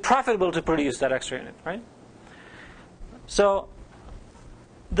 it's going to be profitable to produce that extra unit, right? So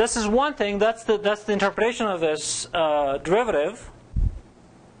this is one thing. That's the interpretation of this derivative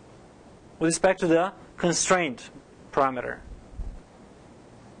with respect to the constraint parameter.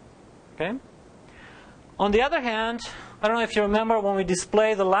 Okay? On the other hand, I don't know if you remember when we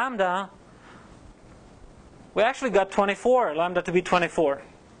display the lambda, we actually got 24, lambda to be 24.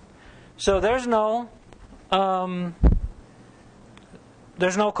 So there's no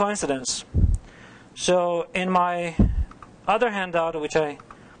there's no coincidence. So in my other handout, which I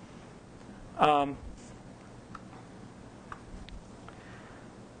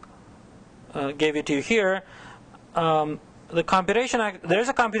gave it to you here, the computation, there's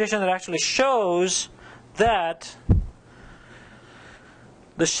a computation that actually shows that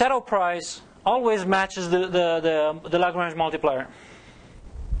the shadow price always matches the Lagrange multiplier.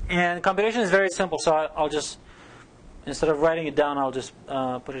 And computation is very simple, so I'll just, instead of writing it down, I'll just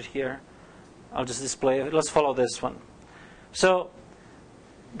put it here. I'll just display it. Let's follow this one. So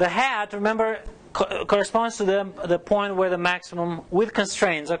the hat, remember, corresponds to the point where the maximum with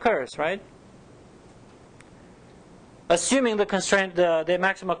constraints occurs, right? Assuming the constraint, the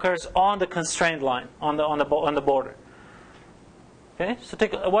maximum occurs on the constraint line, on the border. Okay, so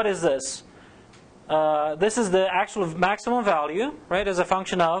what is this? This is the actual maximum value, right? As a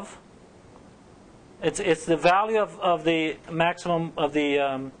function of, it's the value of the maximum of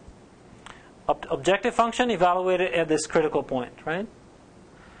the objective function evaluated at this critical point, right?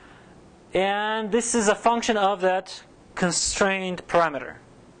 And this is a function of that constraint parameter,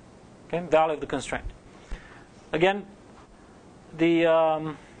 okay? Value of the constraint. Again,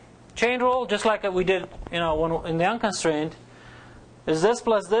 the chain rule, just like we did, when in the unconstrained, is this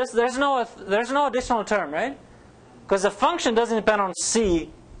plus this. There's no additional term, right? Because the function doesn't depend on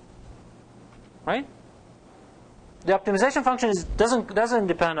C, right? The optimization function doesn't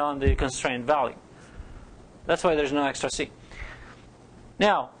depend on the constraint value. That's why there's no extra C.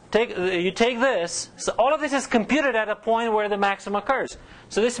 Now, you take this. So all of this is computed at a point where the maximum occurs.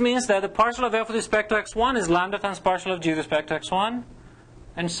 So this means that the partial of f with respect to x1 is lambda times partial of g with respect to x1,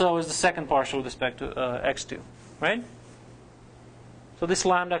 and so is the second partial with respect to x2, right? So this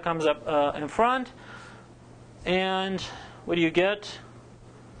lambda comes up in front, and what do you get?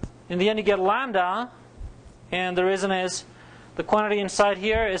 In the end, you get lambda, and the reason is the quantity inside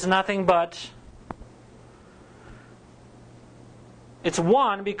here is nothing but, it's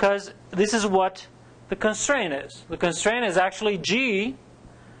 1 because this is what the constraint is. The constraint is actually g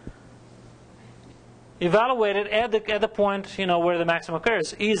evaluated at the point where the maximum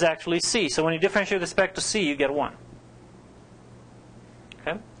occurs. E is actually c. So when you differentiate with respect to c, you get 1.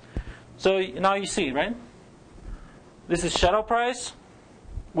 Okay. So now you see, right? This is shadow price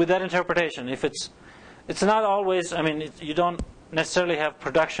with that interpretation. If it's not always, you don't necessarily have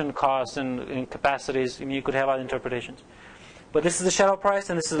production costs and capacities. You could have other interpretations. But this is the shadow price,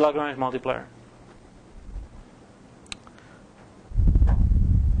 and this is the Lagrange multiplier.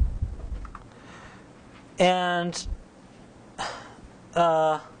 And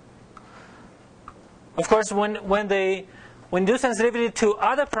of course, when you do sensitivity to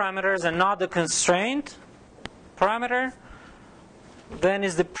other parameters and not the constraint parameter, then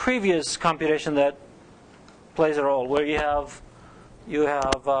is the previous computation that plays a role, where you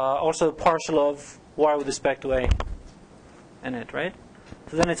have also partial of y with respect to a in it, right?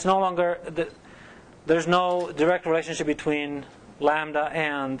 So then it's no longer there's no direct relationship between lambda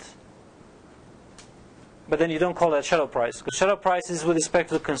and, but then you don't call that shadow price, because shadow price is with respect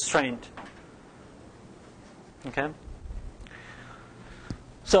to the constraint. Okay.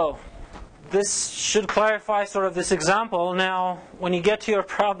 So this should clarify sort of this example. Now, when you get to your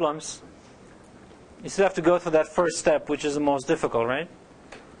problems, you still have to go through that first step, which is the most difficult, right?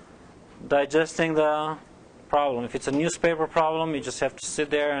 Digesting the problem. If it's a newspaper problem, you just have to sit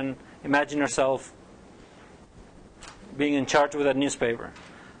there and imagine yourself being in charge with that newspaper.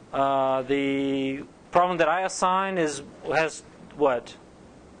 The problem that I assigned has what?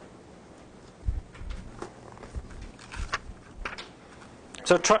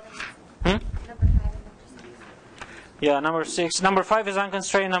 So try. Yeah, number 6. Number 5 is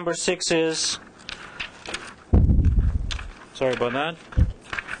unconstrained. Number 6 is. Sorry about that.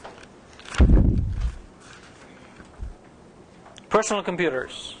 Personal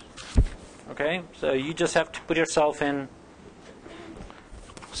computers. Okay, so you just have to put yourself in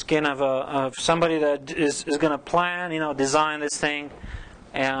skin of somebody that is going to plan, design this thing,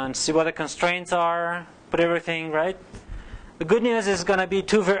 and see what the constraints are. Put everything right. The good news is going to be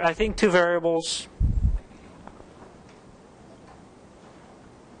two variables.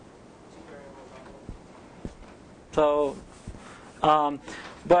 So,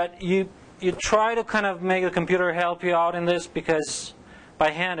 but you try to kind of make the computer help you out in this, because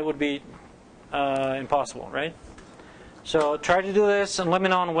by hand it would be impossible, right? So try to do this and let me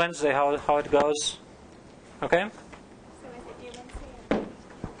know on Wednesday how it goes. Okay? So is it due Wednesday?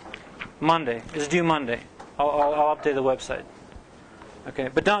 Monday. It's due Monday. I'll update the website. Okay,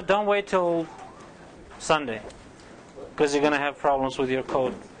 but don't wait till Sunday, because you're going to have problems with your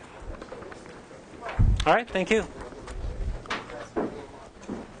code. All right, thank you.